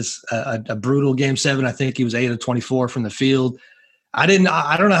he has a brutal Game 7. I think he was 8 of 24 from the field. I don't know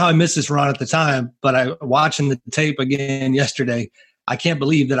how I missed this, Ron, at the time, but watching the tape again yesterday, I can't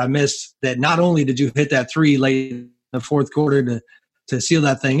believe that I missed that. Not only did you hit that three late in the fourth quarter to seal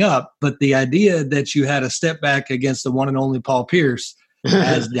that thing up, but the idea that you had a step back against the one and only Paul Pierce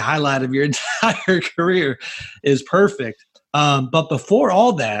as the highlight of your entire career is perfect. But before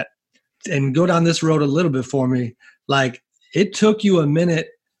all that, and go down this road a little bit for me, like, it took you a minute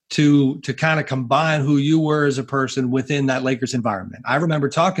to kind of combine who you were as a person within that Lakers environment. I remember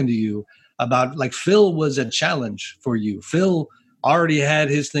talking to you about, like, Phil was a challenge for you. Phil already had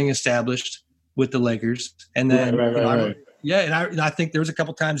his thing established with the Lakers. And then, right. Yeah, and I think there was a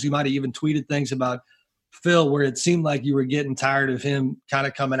couple times you might have even tweeted things about Phil where it seemed like you were getting tired of him kind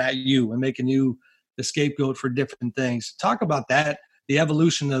of coming at you and making you the scapegoat for different things. Talk about that, the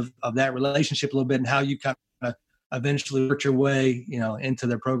evolution of that relationship a little bit, and how you kind of eventually worked your way, you know, into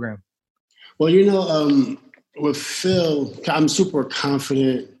their program. Well, you know, with Phil, I'm super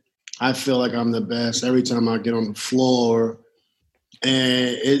confident. I feel like I'm the best every time I get on the floor.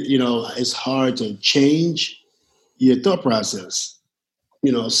 And, it's hard to change your thought process.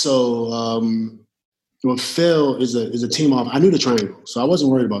 You know, so with Phil is a team off. I knew the triangle, so I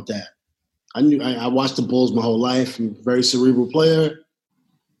wasn't worried about that. I watched the Bulls my whole life. I'm a very cerebral player.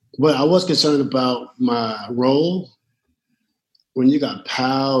 But I was concerned about my role when you got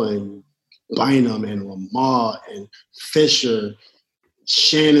Powell and Bynum and Lamar and Fisher,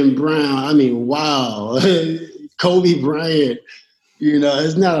 Shannon Brown. I mean, wow. Kobe Bryant. You know,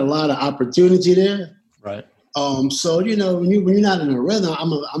 there's not a lot of opportunity there. Right. So, you know, when you're not in a rhythm,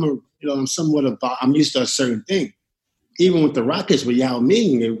 I'm somewhat about, I'm used to a certain thing. Even with the Rockets with Yao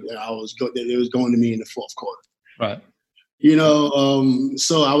Ming, it was going to me in the fourth quarter. Right. You know,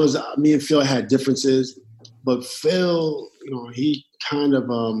 so me and Phil had differences, but Phil, you know, he kind of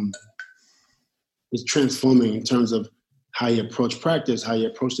is transforming in terms of how you approach practice, how you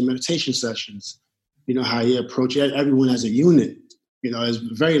approach the meditation sessions, you know, how you approach everyone as a unit. You know, it's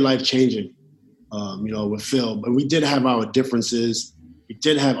very life-changing, you know, with Phil. But we did have our differences. We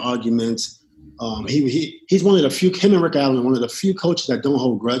did have arguments. He's one of the few, him and Rick Allen, one of the few coaches that don't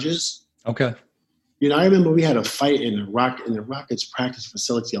hold grudges. Okay. You know, I remember we had a fight in the Rockets practice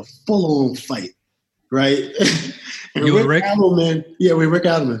facility, a full-on fight, right? And you and Rick? Adelman, yeah, with Rick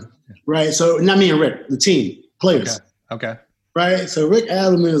Adelman, right? So, not me and Rick, the team, players. Okay. Right? So Rick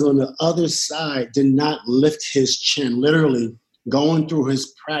Adelman is on the other side, did not lift his chin, literally going through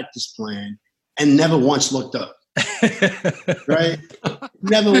his practice plan and never once looked up, right?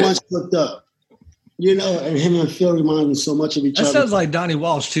 Never once looked up. You know, and him and Phil remind me so much of each other. That sounds like Donnie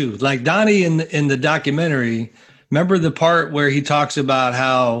Walsh too. Like Donnie in the documentary. Remember the part where he talks about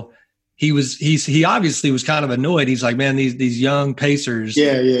how he obviously was kind of annoyed. He's like, man, these young Pacers.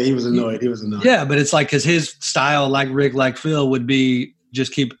 Yeah, he was annoyed. Yeah, but it's like, because his style, like Rick, like Phil, would be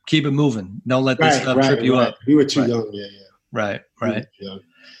just keep it moving. Don't let this stuff trip you up. We were too young. Yeah. Right. Yeah.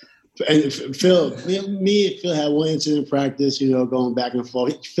 And Phil had one incident in practice. You know, going back and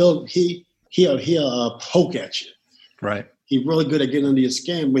forth. Phil, he'll poke at you. Right. He's really good at getting under your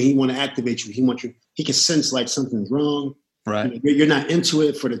skin, but he want to activate you. He can sense like something's wrong. Right. You know, you're not into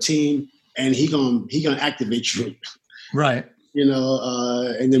it for the team, and he gonna activate you. Right. You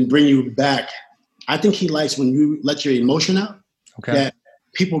know, and then bring you back. I think he likes when you let your emotion out. Okay. That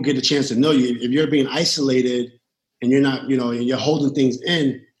people get a chance to know you. If you're being isolated and you're not, you know, and you're holding things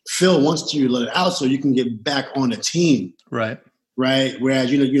in, Phil wants you to let it out so you can get back on the team. Right. Right.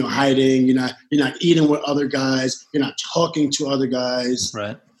 Whereas you're hiding, you're not eating with other guys, you're not talking to other guys.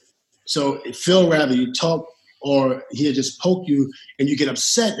 Right. So Phil rather you talk or he'll just poke you and you get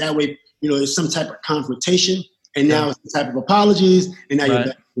upset. That way, it's some type of confrontation, and now it's some type of apologies, and now you're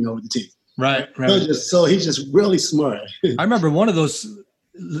back, with the team. Right. So he's just really smart. I remember one of those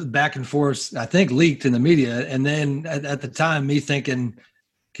back and forth, I think, leaked in the media, and then at the time, me thinking,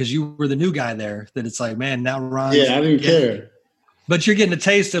 because you were the new guy there, that it's like, man, now Ron. Yeah, I didn't care. But you're getting a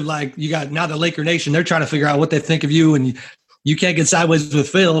taste of, like, you got now the Laker Nation. They're trying to figure out what they think of you, and you can't get sideways with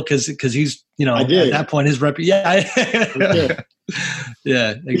Phil because he's, at that point his rep. Yeah.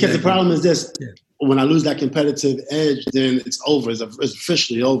 Yeah. Exactly. Because the problem is this: when I lose that competitive edge, then it's over. It's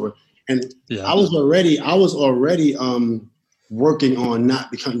officially over. And I was already working on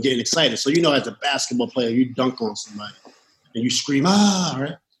not getting excited. So as a basketball player, you dunk on somebody and you scream,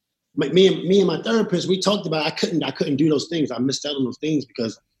 right? But me and my therapist, we talked about I couldn't do those things. I missed out on those things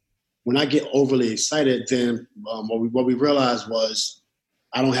because when I get overly excited, then what we realized was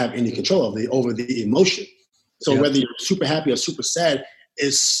I don't have any control over the emotion. So whether you're super happy or super sad,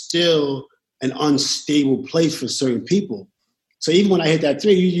 it's still an unstable place for certain people. So even when I hit that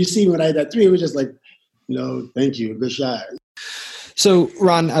three, you see when I hit that three, it was just like, thank you, good shot. So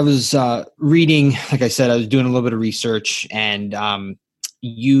Ron, I was reading, like I said, I was doing a little bit of research, and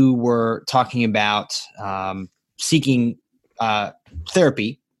you were talking about seeking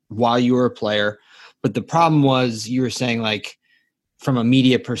therapy while you were a player. But the problem was you were saying, like, from a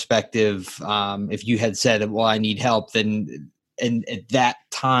media perspective, if you had said, well, I need help, then and at that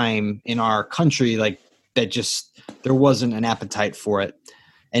time in our country, like, that just, there wasn't an appetite for it.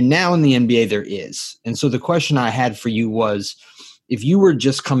 And now in the NBA, there is. And so the question I had for you was, if you were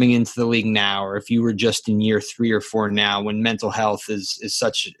just coming into the league now, or if you were just in year 3 or 4 now, when mental health is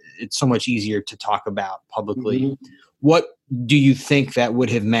it's so much easier to talk about publicly, what do you think that would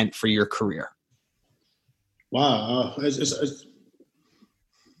have meant for your career? Wow.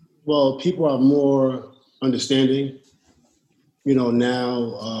 Well, people are more understanding,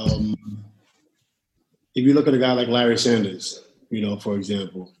 now. If you look at a guy like Larry Sanders, for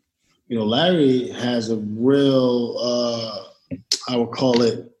example, Larry has a real, I would call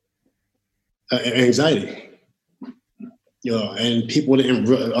it anxiety, and people didn't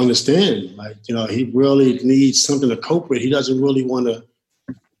really understand. Like, he really needs something to cope with. He doesn't really want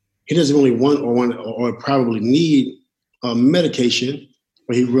or probably need medication,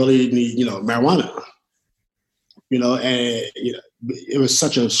 but he really needs, marijuana. It was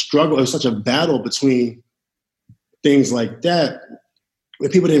such a struggle. It was such a battle between things like that where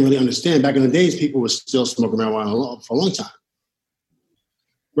people didn't really understand. Back in the days, people were still smoking marijuana for a long time.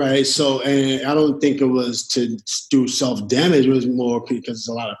 Right. So, and I don't think it was to do self-damage. It was more because there's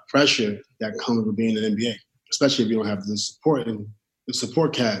a lot of pressure that comes with being in the NBA, especially if you don't have the support and the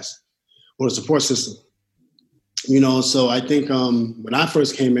support cast or the support system. So I think when I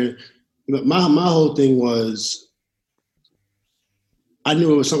first came in, my whole thing was, I knew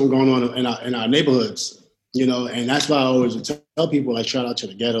there was something going on in our neighborhoods, and that's why I always would tell people, like, shout out to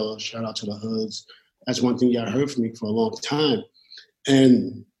the ghetto, shout out to the hoods. That's one thing y'all heard from me for a long time.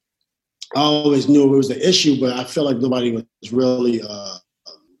 And I always knew it was the issue, but I felt like nobody was really, I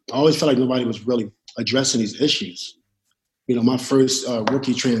always felt like nobody was really addressing these issues. My first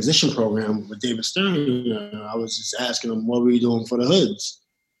rookie transition program with David Stern, I was just asking them, what were you doing for the hoods?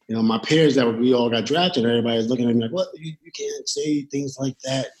 My peers we all got drafted, everybody was looking at me like, what? You can't say things like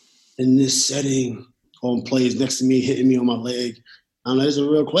that in this setting, on plays next to me, hitting me on my leg. I'm like, it's a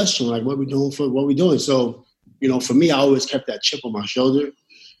real question. Like, what we doing? So, for me, I always kept that chip on my shoulder.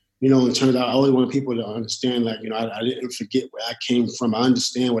 In terms of, I always want people to understand, like, I didn't forget where I came from. I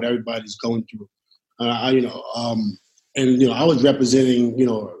understand what everybody's going through. I was representing,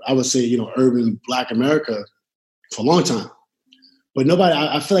 I would say, urban Black America for a long time. But nobody,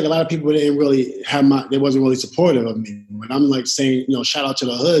 I feel like a lot of people didn't really they wasn't really supportive of me. When I'm like saying, shout out to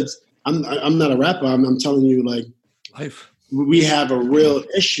the hoods, I'm not a rapper. I'm telling you, like, life. We have a real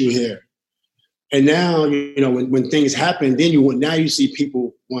issue here. And now, when things happen, then now you see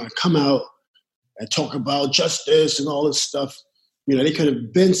people want to come out and talk about justice and all this stuff. They could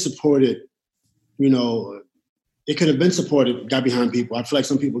have been supported, It could have been supported, got behind people. I feel like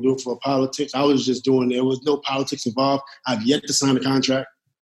some people do it for politics. I was just doing, there was no politics involved. I've yet to sign a contract.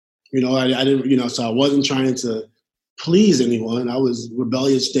 I didn't, so I wasn't trying to please anyone. I was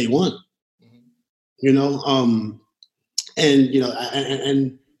rebellious day one, it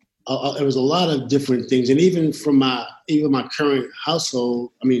was a lot of different things. And even from my current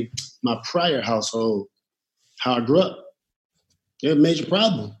household, my prior household, how I grew up, it was a major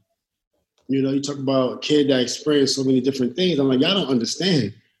problem. You talk about a kid that experienced so many different things. I'm like, y'all don't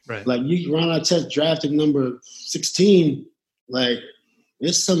understand. Right. Like, Ron Artest drafted number 16. Like,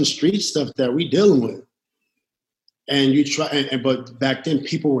 there's some street stuff that we dealing with. And you try, but back then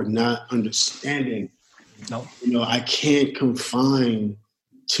people were not understanding. No, I can't confine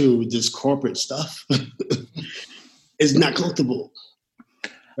to this corporate stuff. It's not comfortable.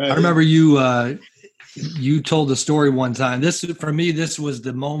 Right? I remember you told the story one time. This was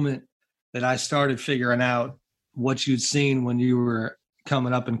the moment that I started figuring out what you'd seen when you were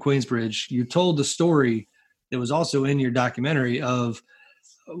coming up in Queensbridge. You told the story that was also in your documentary of,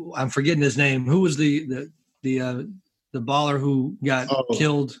 I'm forgetting his name. Who was the baller who got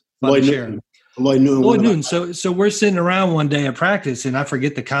killed by the sheriff? Lloyd Newton. So we're sitting around one day at practice, and I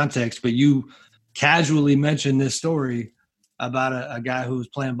forget the context, but you casually mentioned this story about a guy who was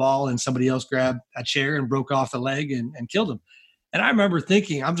playing ball and somebody else grabbed a chair and broke off the leg and killed him. And I remember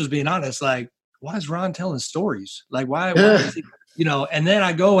thinking, I'm just being honest, like, why is Ron telling stories? Like, why is he, and then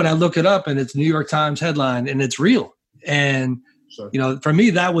I go and I look it up, and it's New York Times headline, and it's real. And, for me,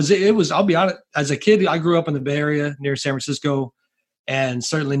 that was it. I'll be honest, as a kid, I grew up in the Bay Area near San Francisco, and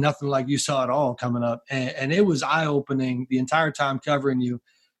certainly nothing like you saw at all coming up. And it was eye-opening the entire time covering you,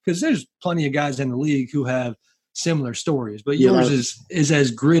 because there's plenty of guys in the league who have similar stories, but yours is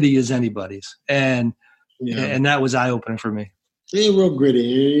as gritty as anybody's. And that was eye-opening for me. Yeah, real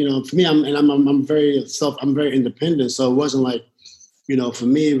gritty. For me, I'm very independent. So it wasn't like, for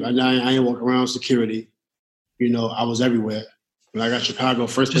me, I didn't walk around security. I was everywhere. When I got Chicago,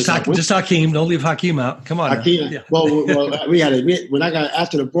 first place just Hakeem. Don't leave Hakeem out. Come on. Hakeem. Yeah. Well, we had to admit, when I got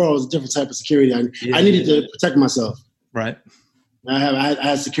after the borough, it was a different type of security. I needed to protect myself. Right. I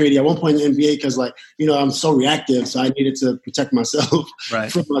had security at one point in the NBA because, I'm so reactive, so I needed to protect myself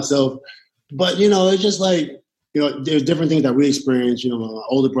from myself. But, it's just like, there's different things that we experienced. My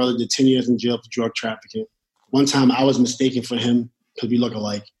older brother did 10 years in jail for drug trafficking. One time I was mistaken for him because we look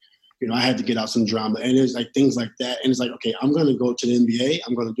alike. I had to get out some drama. And it's like things like that. And it's like, okay, I'm going to go to the NBA.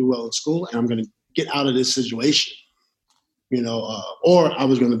 I'm going to do well in school, and I'm going to get out of this situation. Or I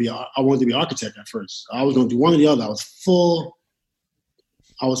wanted to be an architect at first. I was going to do one or the other. I was full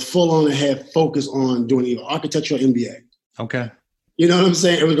on the head focused on doing either architecture or MBA. Okay. You know what I'm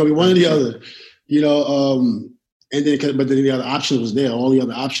saying? It was going to be one or the other, but then the other option was there. All the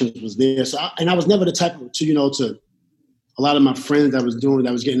other options was there. So, I was never the type to a lot of my friends that was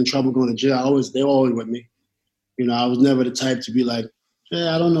getting in trouble, going to jail. They were always with me. I was never the type to be like,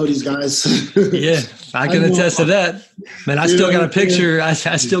 I don't know these guys. Yeah, I can attest to that. Man, I still got a picture. I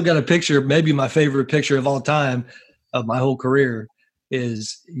still got a picture, maybe my favorite picture of all time of my whole career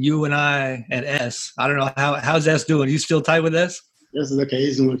is you and I and S. I don't know, how's S doing? You still tight with S? Yes, is okay.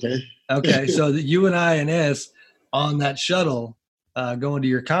 He's doing okay. Okay, so you and I and S on that shuttle going to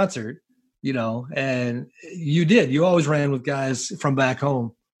your concert, and you always ran with guys from back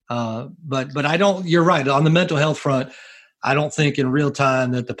home. But I don't, you're right. On the mental health front, I don't think in real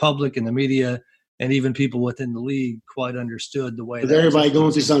time that the public and the media and even people within the league quite understood the way that everybody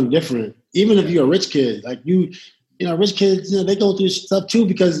going through something different. Even if you're a rich kid, like rich kids, they go through stuff too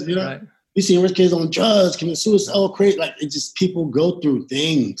because, you see rich kids on drugs, commit suicide, crazy. Like, it's just people go through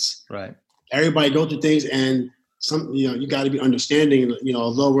things. Right. Everybody go through things, and you got to be understanding.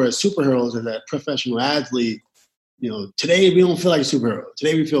 Although we're superheroes as a professional athlete, today we don't feel like a superhero.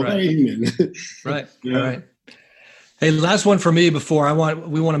 Today we feel very human. Right. Right. Hey, last one for me before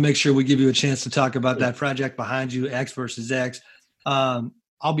we want to make sure we give you a chance to talk about that project behind you, X versus X.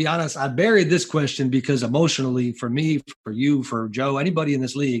 I'll be honest, I buried this question because emotionally, for me, for you, for Joe, anybody in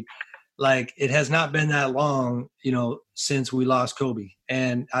this league, like, it has not been that long, since we lost Kobe.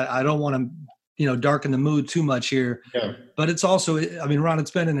 And I don't want to, darken the mood too much here. Yeah. But it's also, Ron,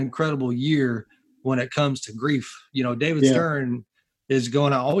 it's been an incredible year when it comes to grief. David Stern is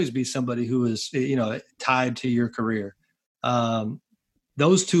going to always be somebody who is, tied to your career.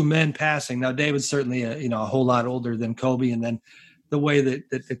 Those two men passing. Now, David's certainly a whole lot older than Kobe, and then the way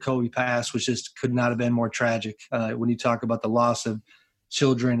that Kobe passed was just could not have been more tragic. When you talk about the loss of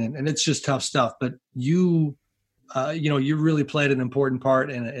children, and it's just tough stuff. But you really played an important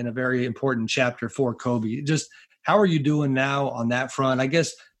part in a very important chapter for Kobe. Just how are you doing now on that front? I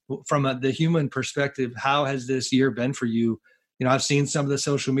guess from the human perspective, how has this year been for you? I've seen some of the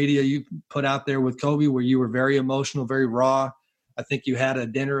social media you put out there with Kobe where you were very emotional, very raw. I think you had a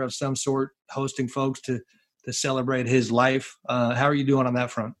dinner of some sort hosting folks to celebrate his life. How are you doing on that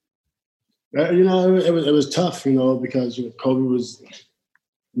front? It was tough, because Kobe was,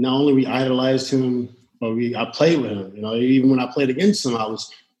 not only we idolized him, but I played with him. Even when I played against him, I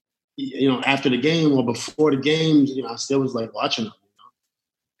was, after the game or before the games, I still was like watching him.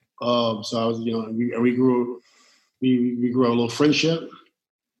 So I was, we grew a little friendship,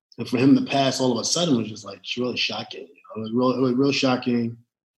 and for him to pass all of a sudden was just like really shocking. It was real shocking,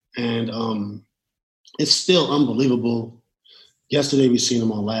 and it's still unbelievable. Yesterday we seen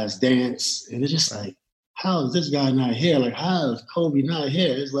him on Last Dance, and it's just like, how is this guy not here? Like, how is Kobe not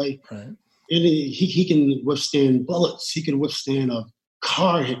here? It's like, and he can withstand bullets. He can withstand a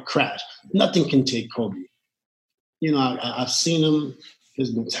car hit crash. Nothing can take Kobe. You know, I've seen him,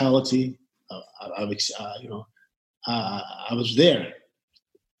 his mentality. I was there,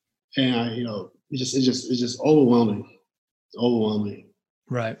 and it's just overwhelming. It's overwhelming.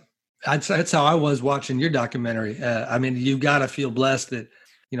 Right. That's how I was watching your documentary. I mean, you got to feel blessed that,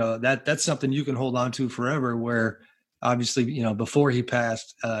 that's something you can hold on to forever, where obviously, before he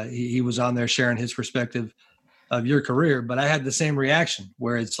passed, he was on there sharing his perspective of your career. But I had the same reaction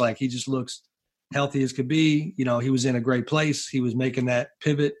where it's like, he just looks healthy as could be. He was in a great place. He was making that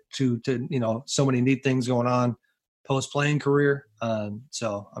pivot to so many neat things going on post-playing career.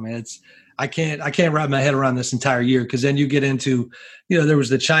 So, I mean, I can't wrap my head around this entire year, because then you get into, there was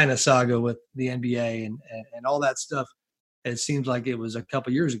the China saga with the NBA and all that stuff. It seems like it was a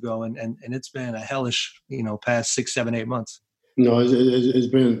couple years ago, and it's been a hellish, past 6, 7, 8 months. It's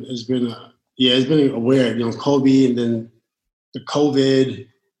been weird, Kobe, and then the COVID,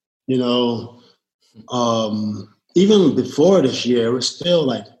 even before this year, it was still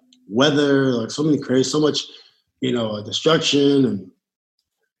like weather, like so much, destruction, and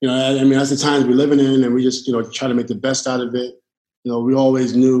that's the times we're living in, and we just, try to make the best out of it. We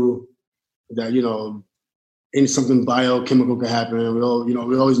always knew that, something biochemical could happen. We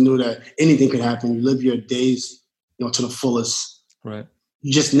always knew that anything could happen. You live your days, to the fullest. Right.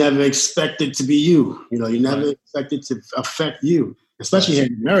 You just never expect it to be you. You never expect it to affect you, especially here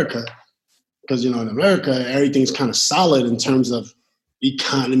in America, because, in America, everything's kind of solid in terms of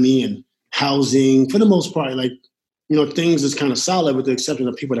economy and housing. For the most part, like, things is kind of solid, with the exception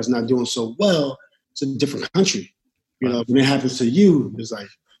of people that's not doing so well. It's a different country. When it happens to you, it's like,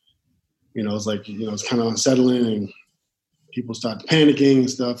 it's kind of unsettling, and people start panicking and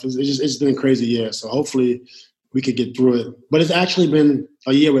stuff. It's been a crazy year. So hopefully we could get through it. But it's actually been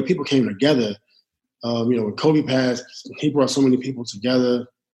a year where people came together. When Kobe passed, he brought so many people together.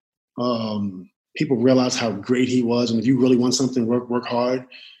 People realized how great he was. And if you really want something, work hard.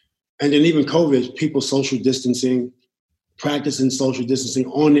 And then even COVID, people social distancing, practicing social distancing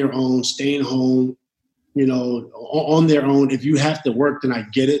on their own, staying home, on their own. If you have to work, then I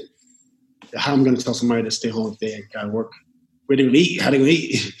get it. How am I going to tell somebody to stay home if they ain't got to work? Where they going to eat? How they going to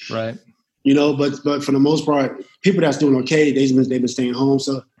eat? Right. But for the most part, people that's doing okay, they've been staying home.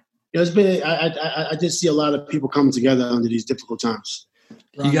 So it's been. I did see a lot of people coming together under these difficult times.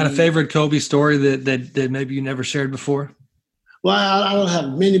 You got a favorite Kobe story that maybe you never shared before? Well, I don't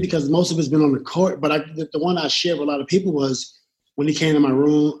have many, because most of it's been on the court. But the one I shared with a lot of people was when he came to my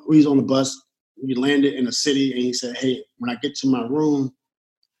room. We was on the bus. We landed in a city, and he said, "Hey, when I get to my room,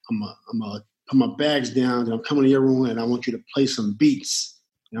 I'm gonna put my bags down, and I'm coming to your room, and I want you to play some beats,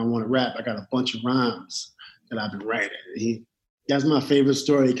 and I want to rap. I got a bunch of rhymes that I've been writing." That's my favorite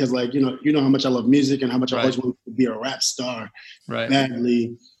story, because, like, you know how much I love music and how much I always wanted to be a rap star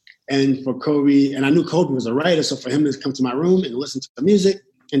badly. And for Kobe, and I knew Kobe was a writer, so for him to come to my room and listen to the music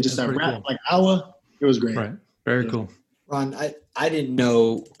and just rap cool. Like hour, it was great. Right, very cool. Ron, I didn't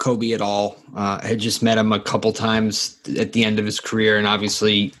know Kobe at all. I had just met him a couple times at the end of his career, and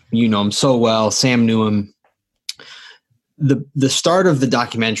obviously you know him so well. Sam knew him. The start of the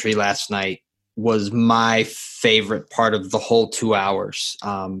documentary last night was my favorite part of the whole 2 hours,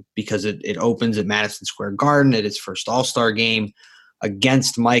 because it opens at Madison Square Garden at his first All-Star game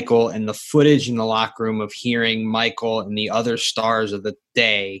against Michael, and the footage in the locker room of hearing Michael and the other stars of the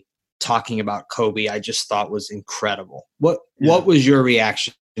day talking about Kobe, I just thought was incredible. What was your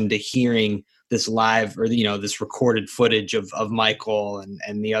reaction to hearing this live, or this recorded footage of Michael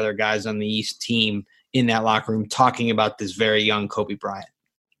and the other guys on the East team in that locker room talking about this very young Kobe Bryant?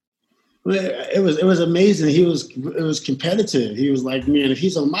 It was amazing. It was competitive. He was like, man, if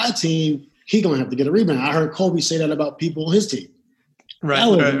he's on my team, he's gonna have to get a rebound. I heard Kobe say that about people on his team. Right.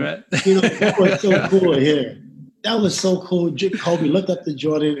 That was so cool here. That was so cool. Kobe looked up to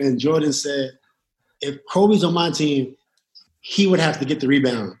Jordan, and Jordan said, if Kobe's on my team, he would have to get the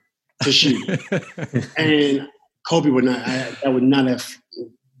rebound to shoot. And Kobe would not. That would not have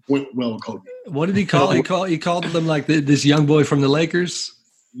went well with Kobe. What did he call? He called them like this young boy from the Lakers.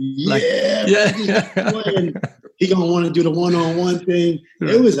 Yeah. He gonna want to do the one-on-one thing.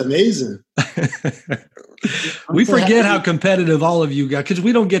 It was amazing. We forget how competitive all of you got, because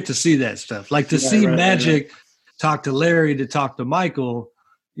we don't get to see that stuff. Like to see Magic talk to Larry, to talk to Michael,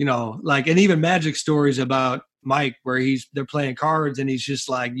 and even Magic stories about Mike where they're playing cards and he's just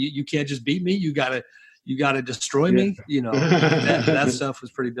like, you can't just beat me. You gotta you got to destroy me. You know, that stuff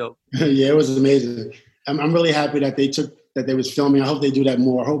was pretty dope. Yeah, it was amazing. I'm really happy that they was filming. I hope they do that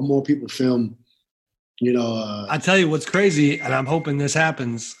more. I hope more people film. You know, I tell you what's crazy, and I'm hoping this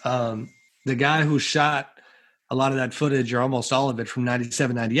happens. The guy who shot a lot of that footage, or almost all of it, from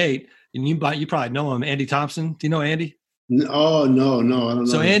 97, 98, and you probably know him, Andy Thompson. Do you know Andy? Oh, no, I don't know.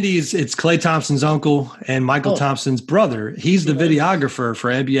 So it's Klay Thompson's uncle and Michael Thompson's brother. He's the videographer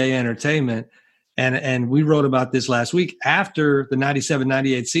for NBA Entertainment. And we wrote about this last week. After the 97,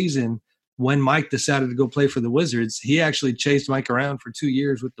 98 season, when Mike decided to go play for the Wizards, he actually chased Mike around for 2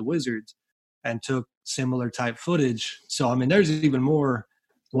 years with the Wizards and took similar type footage. So, I mean, there's even more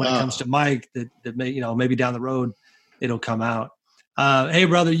when it comes to Mike that may, maybe down the road it'll come out. Hey,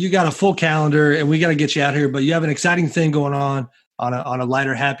 brother, you got a full calendar, and we got to get you out here, but you have an exciting thing going on a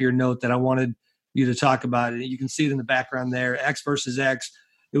lighter, happier note that I wanted you to talk about. You can see it in the background there, X versus X.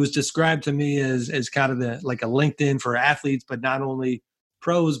 It was described to me as kind of like a LinkedIn for athletes, but not only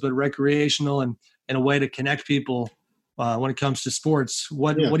pros, but recreational and a way to connect people when it comes to sports.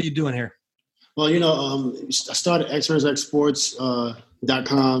 What are you doing here? Well, I started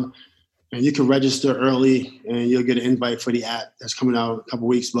xversxsports.com. And you can register early, and you'll get an invite for the app that's coming out in a couple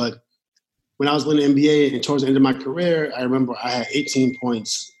weeks. But when I was in the NBA and towards the end of my career, I remember I had 18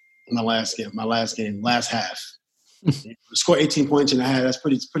 points in my last half. Scored 18 points in a half. That's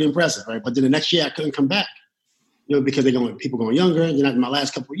pretty impressive, right? But then the next year I couldn't come back, because people going younger. And in my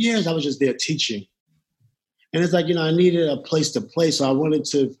last couple of years, I was just there teaching. And it's like, I needed a place to play, so I wanted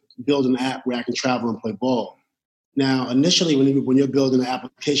to build an app where I can travel and play ball. Now, initially, when you're building an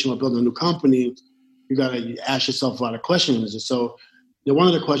application or building a new company, you got to ask yourself a lot of questions. And so one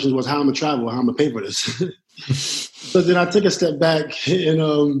of the questions was, how am I going to travel? How am I going to pay for this? So then I took a step back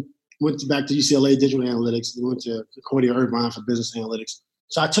and went back to UCLA Digital Analytics. Went to Concordia Irvine for Business Analytics.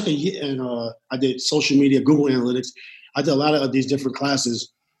 So I took a year and I did social media, Google Analytics. I did a lot of these different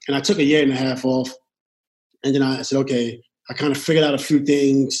classes. And I took a year and a half off. And then I said, okay, I kind of figured out a few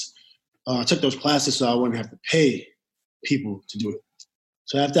things. I took those classes so I wouldn't have to pay people to do it.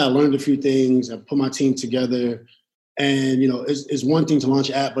 So after I learned a few things, I put my team together, and it's one thing to launch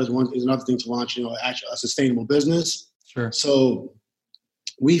an app, but it's another thing to launch actually a sustainable business. Sure. So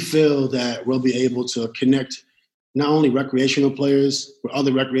we feel that we'll be able to connect not only recreational players with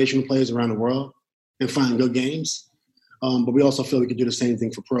other recreational players around the world and find good games, but we also feel we could do the same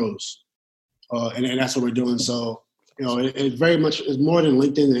thing for pros, and that's what we're doing. So. It very much is more than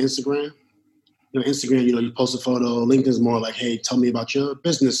LinkedIn and Instagram. Instagram, you post a photo. LinkedIn is more like, hey, tell me about your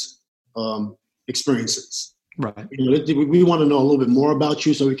business experiences. Right. We want to know a little bit more about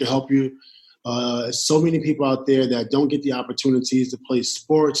you so we can help you. So many people out there that don't get the opportunities to play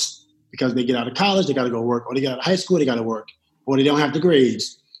sports because they get out of college, they got to go work, or they get out of high school, they got to work, or they don't have the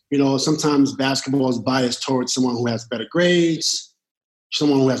grades. Sometimes basketball is biased towards someone who has better grades,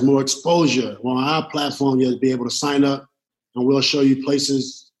 someone who has more exposure. Well, on our platform, you'll be able to sign up, and we'll show you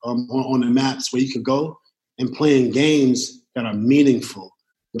places on the maps where you can go and play in games that are meaningful,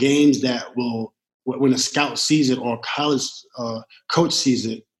 games that will, when a scout sees it or a college coach sees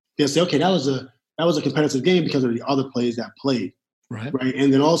it, they'll say, okay, that was a competitive game because of the other players that played. Right.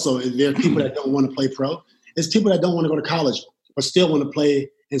 And then also, there are people that don't want to play pro. There's people that don't want to go to college but still want to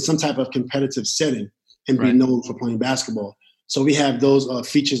play in some type of competitive setting and be known for playing basketball. So we have those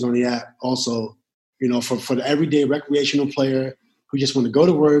features on the app also, for the everyday recreational player who just want to go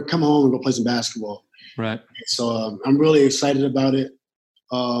to work, come home, and go play some basketball. Right. So I'm really excited about it.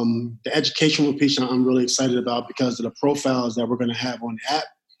 The educational piece I'm really excited about because of the profiles that we're going to have on the app.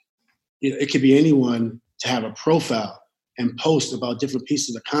 It could be anyone to have a profile and post about different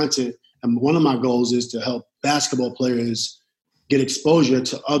pieces of content. And one of my goals is to help basketball players get exposure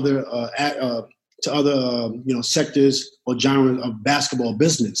to other sectors or genres of basketball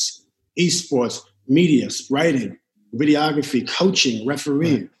business, esports, media, writing, videography, coaching,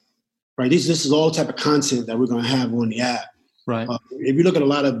 refereeing. Right? This is all type of content that we're going to have on the app. Right. If you look at a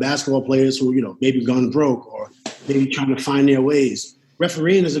lot of basketball players who maybe gone broke or maybe trying to find their ways,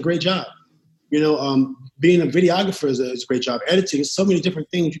 refereeing is a great job. Being a videographer is a great job. Editing, there's so many different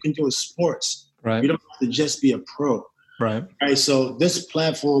things you can do in sports. Right. You don't have to just be a pro. Right. Right. So this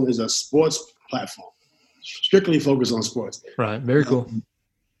platform is a sports platform, strictly focused on sports. Right. Very cool.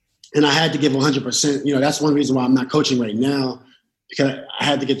 And I had to give 100%. That's one reason why I'm not coaching right now, because I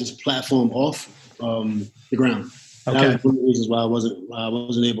had to get this platform off the ground. Okay. That was one of the reasons why I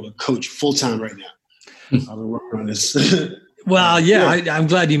wasn't able to coach full time right now. I've been working on this. Well, I'm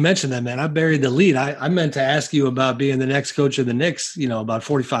glad you mentioned that, man. I buried the lead. I meant to ask you about being the next coach of the Knicks, about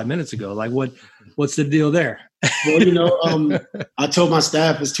 45 minutes ago. Like, what's the deal there? Well, I told my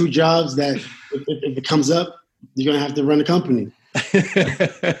staff it's two jobs that if it comes up, you're gonna have to run a company.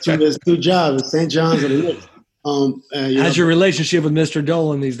 There's 2 jobs, St. John's or the Knicks. How's your relationship with Mr.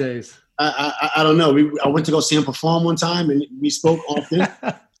 Dolan these days? I don't know. I went to go see him perform one time, and we spoke often.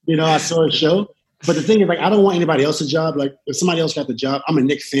 I saw his show. But the thing is, like, I don't want anybody else's job. Like, if somebody else got the job, I'm a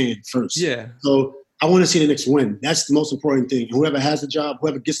Knicks fan first. Yeah. So I want to see the Knicks win. That's the most important thing. And whoever has the job,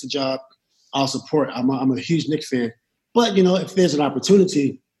 whoever gets the job, I'll support. I'm a huge Knicks fan. But, if there's an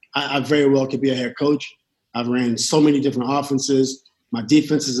opportunity, I very well could be a head coach. I've ran so many different offenses. My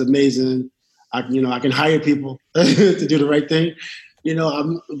defense is amazing. I can hire people to do the right thing.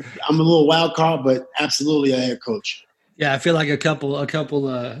 I'm a little wild card, but absolutely a head coach. Yeah, I feel like a couple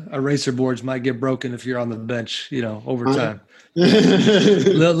eraser boards might get broken if you're on the bench, over time.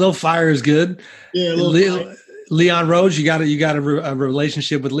 Little fire is good. Yeah, Leon Rose, you got a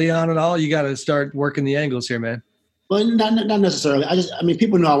relationship with Leon at all? You got to start working the angles here, man. Well, not necessarily.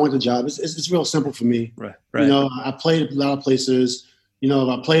 People know I want the job. It's real simple for me. Right. I played a lot of places.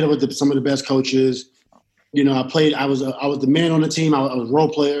 I played with some of the best coaches. I was the man on the team. I was a role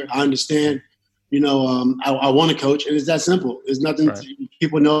player. I understand. I want to coach, and it's that simple. It's nothing. Right.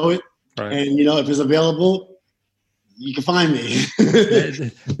 People know it, right. And if it's available, you can find me.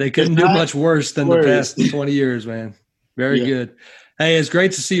 They couldn't do much worse than the past 20 years, man. Very good. Hey, it's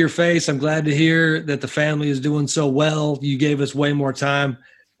great to see your face. I'm glad to hear that the family is doing so well. You gave us way more time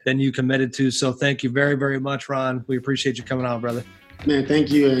than you committed to, so thank you very, very much, Ron. We appreciate you coming on, brother. Man, thank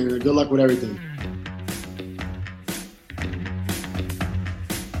you, and good luck with everything.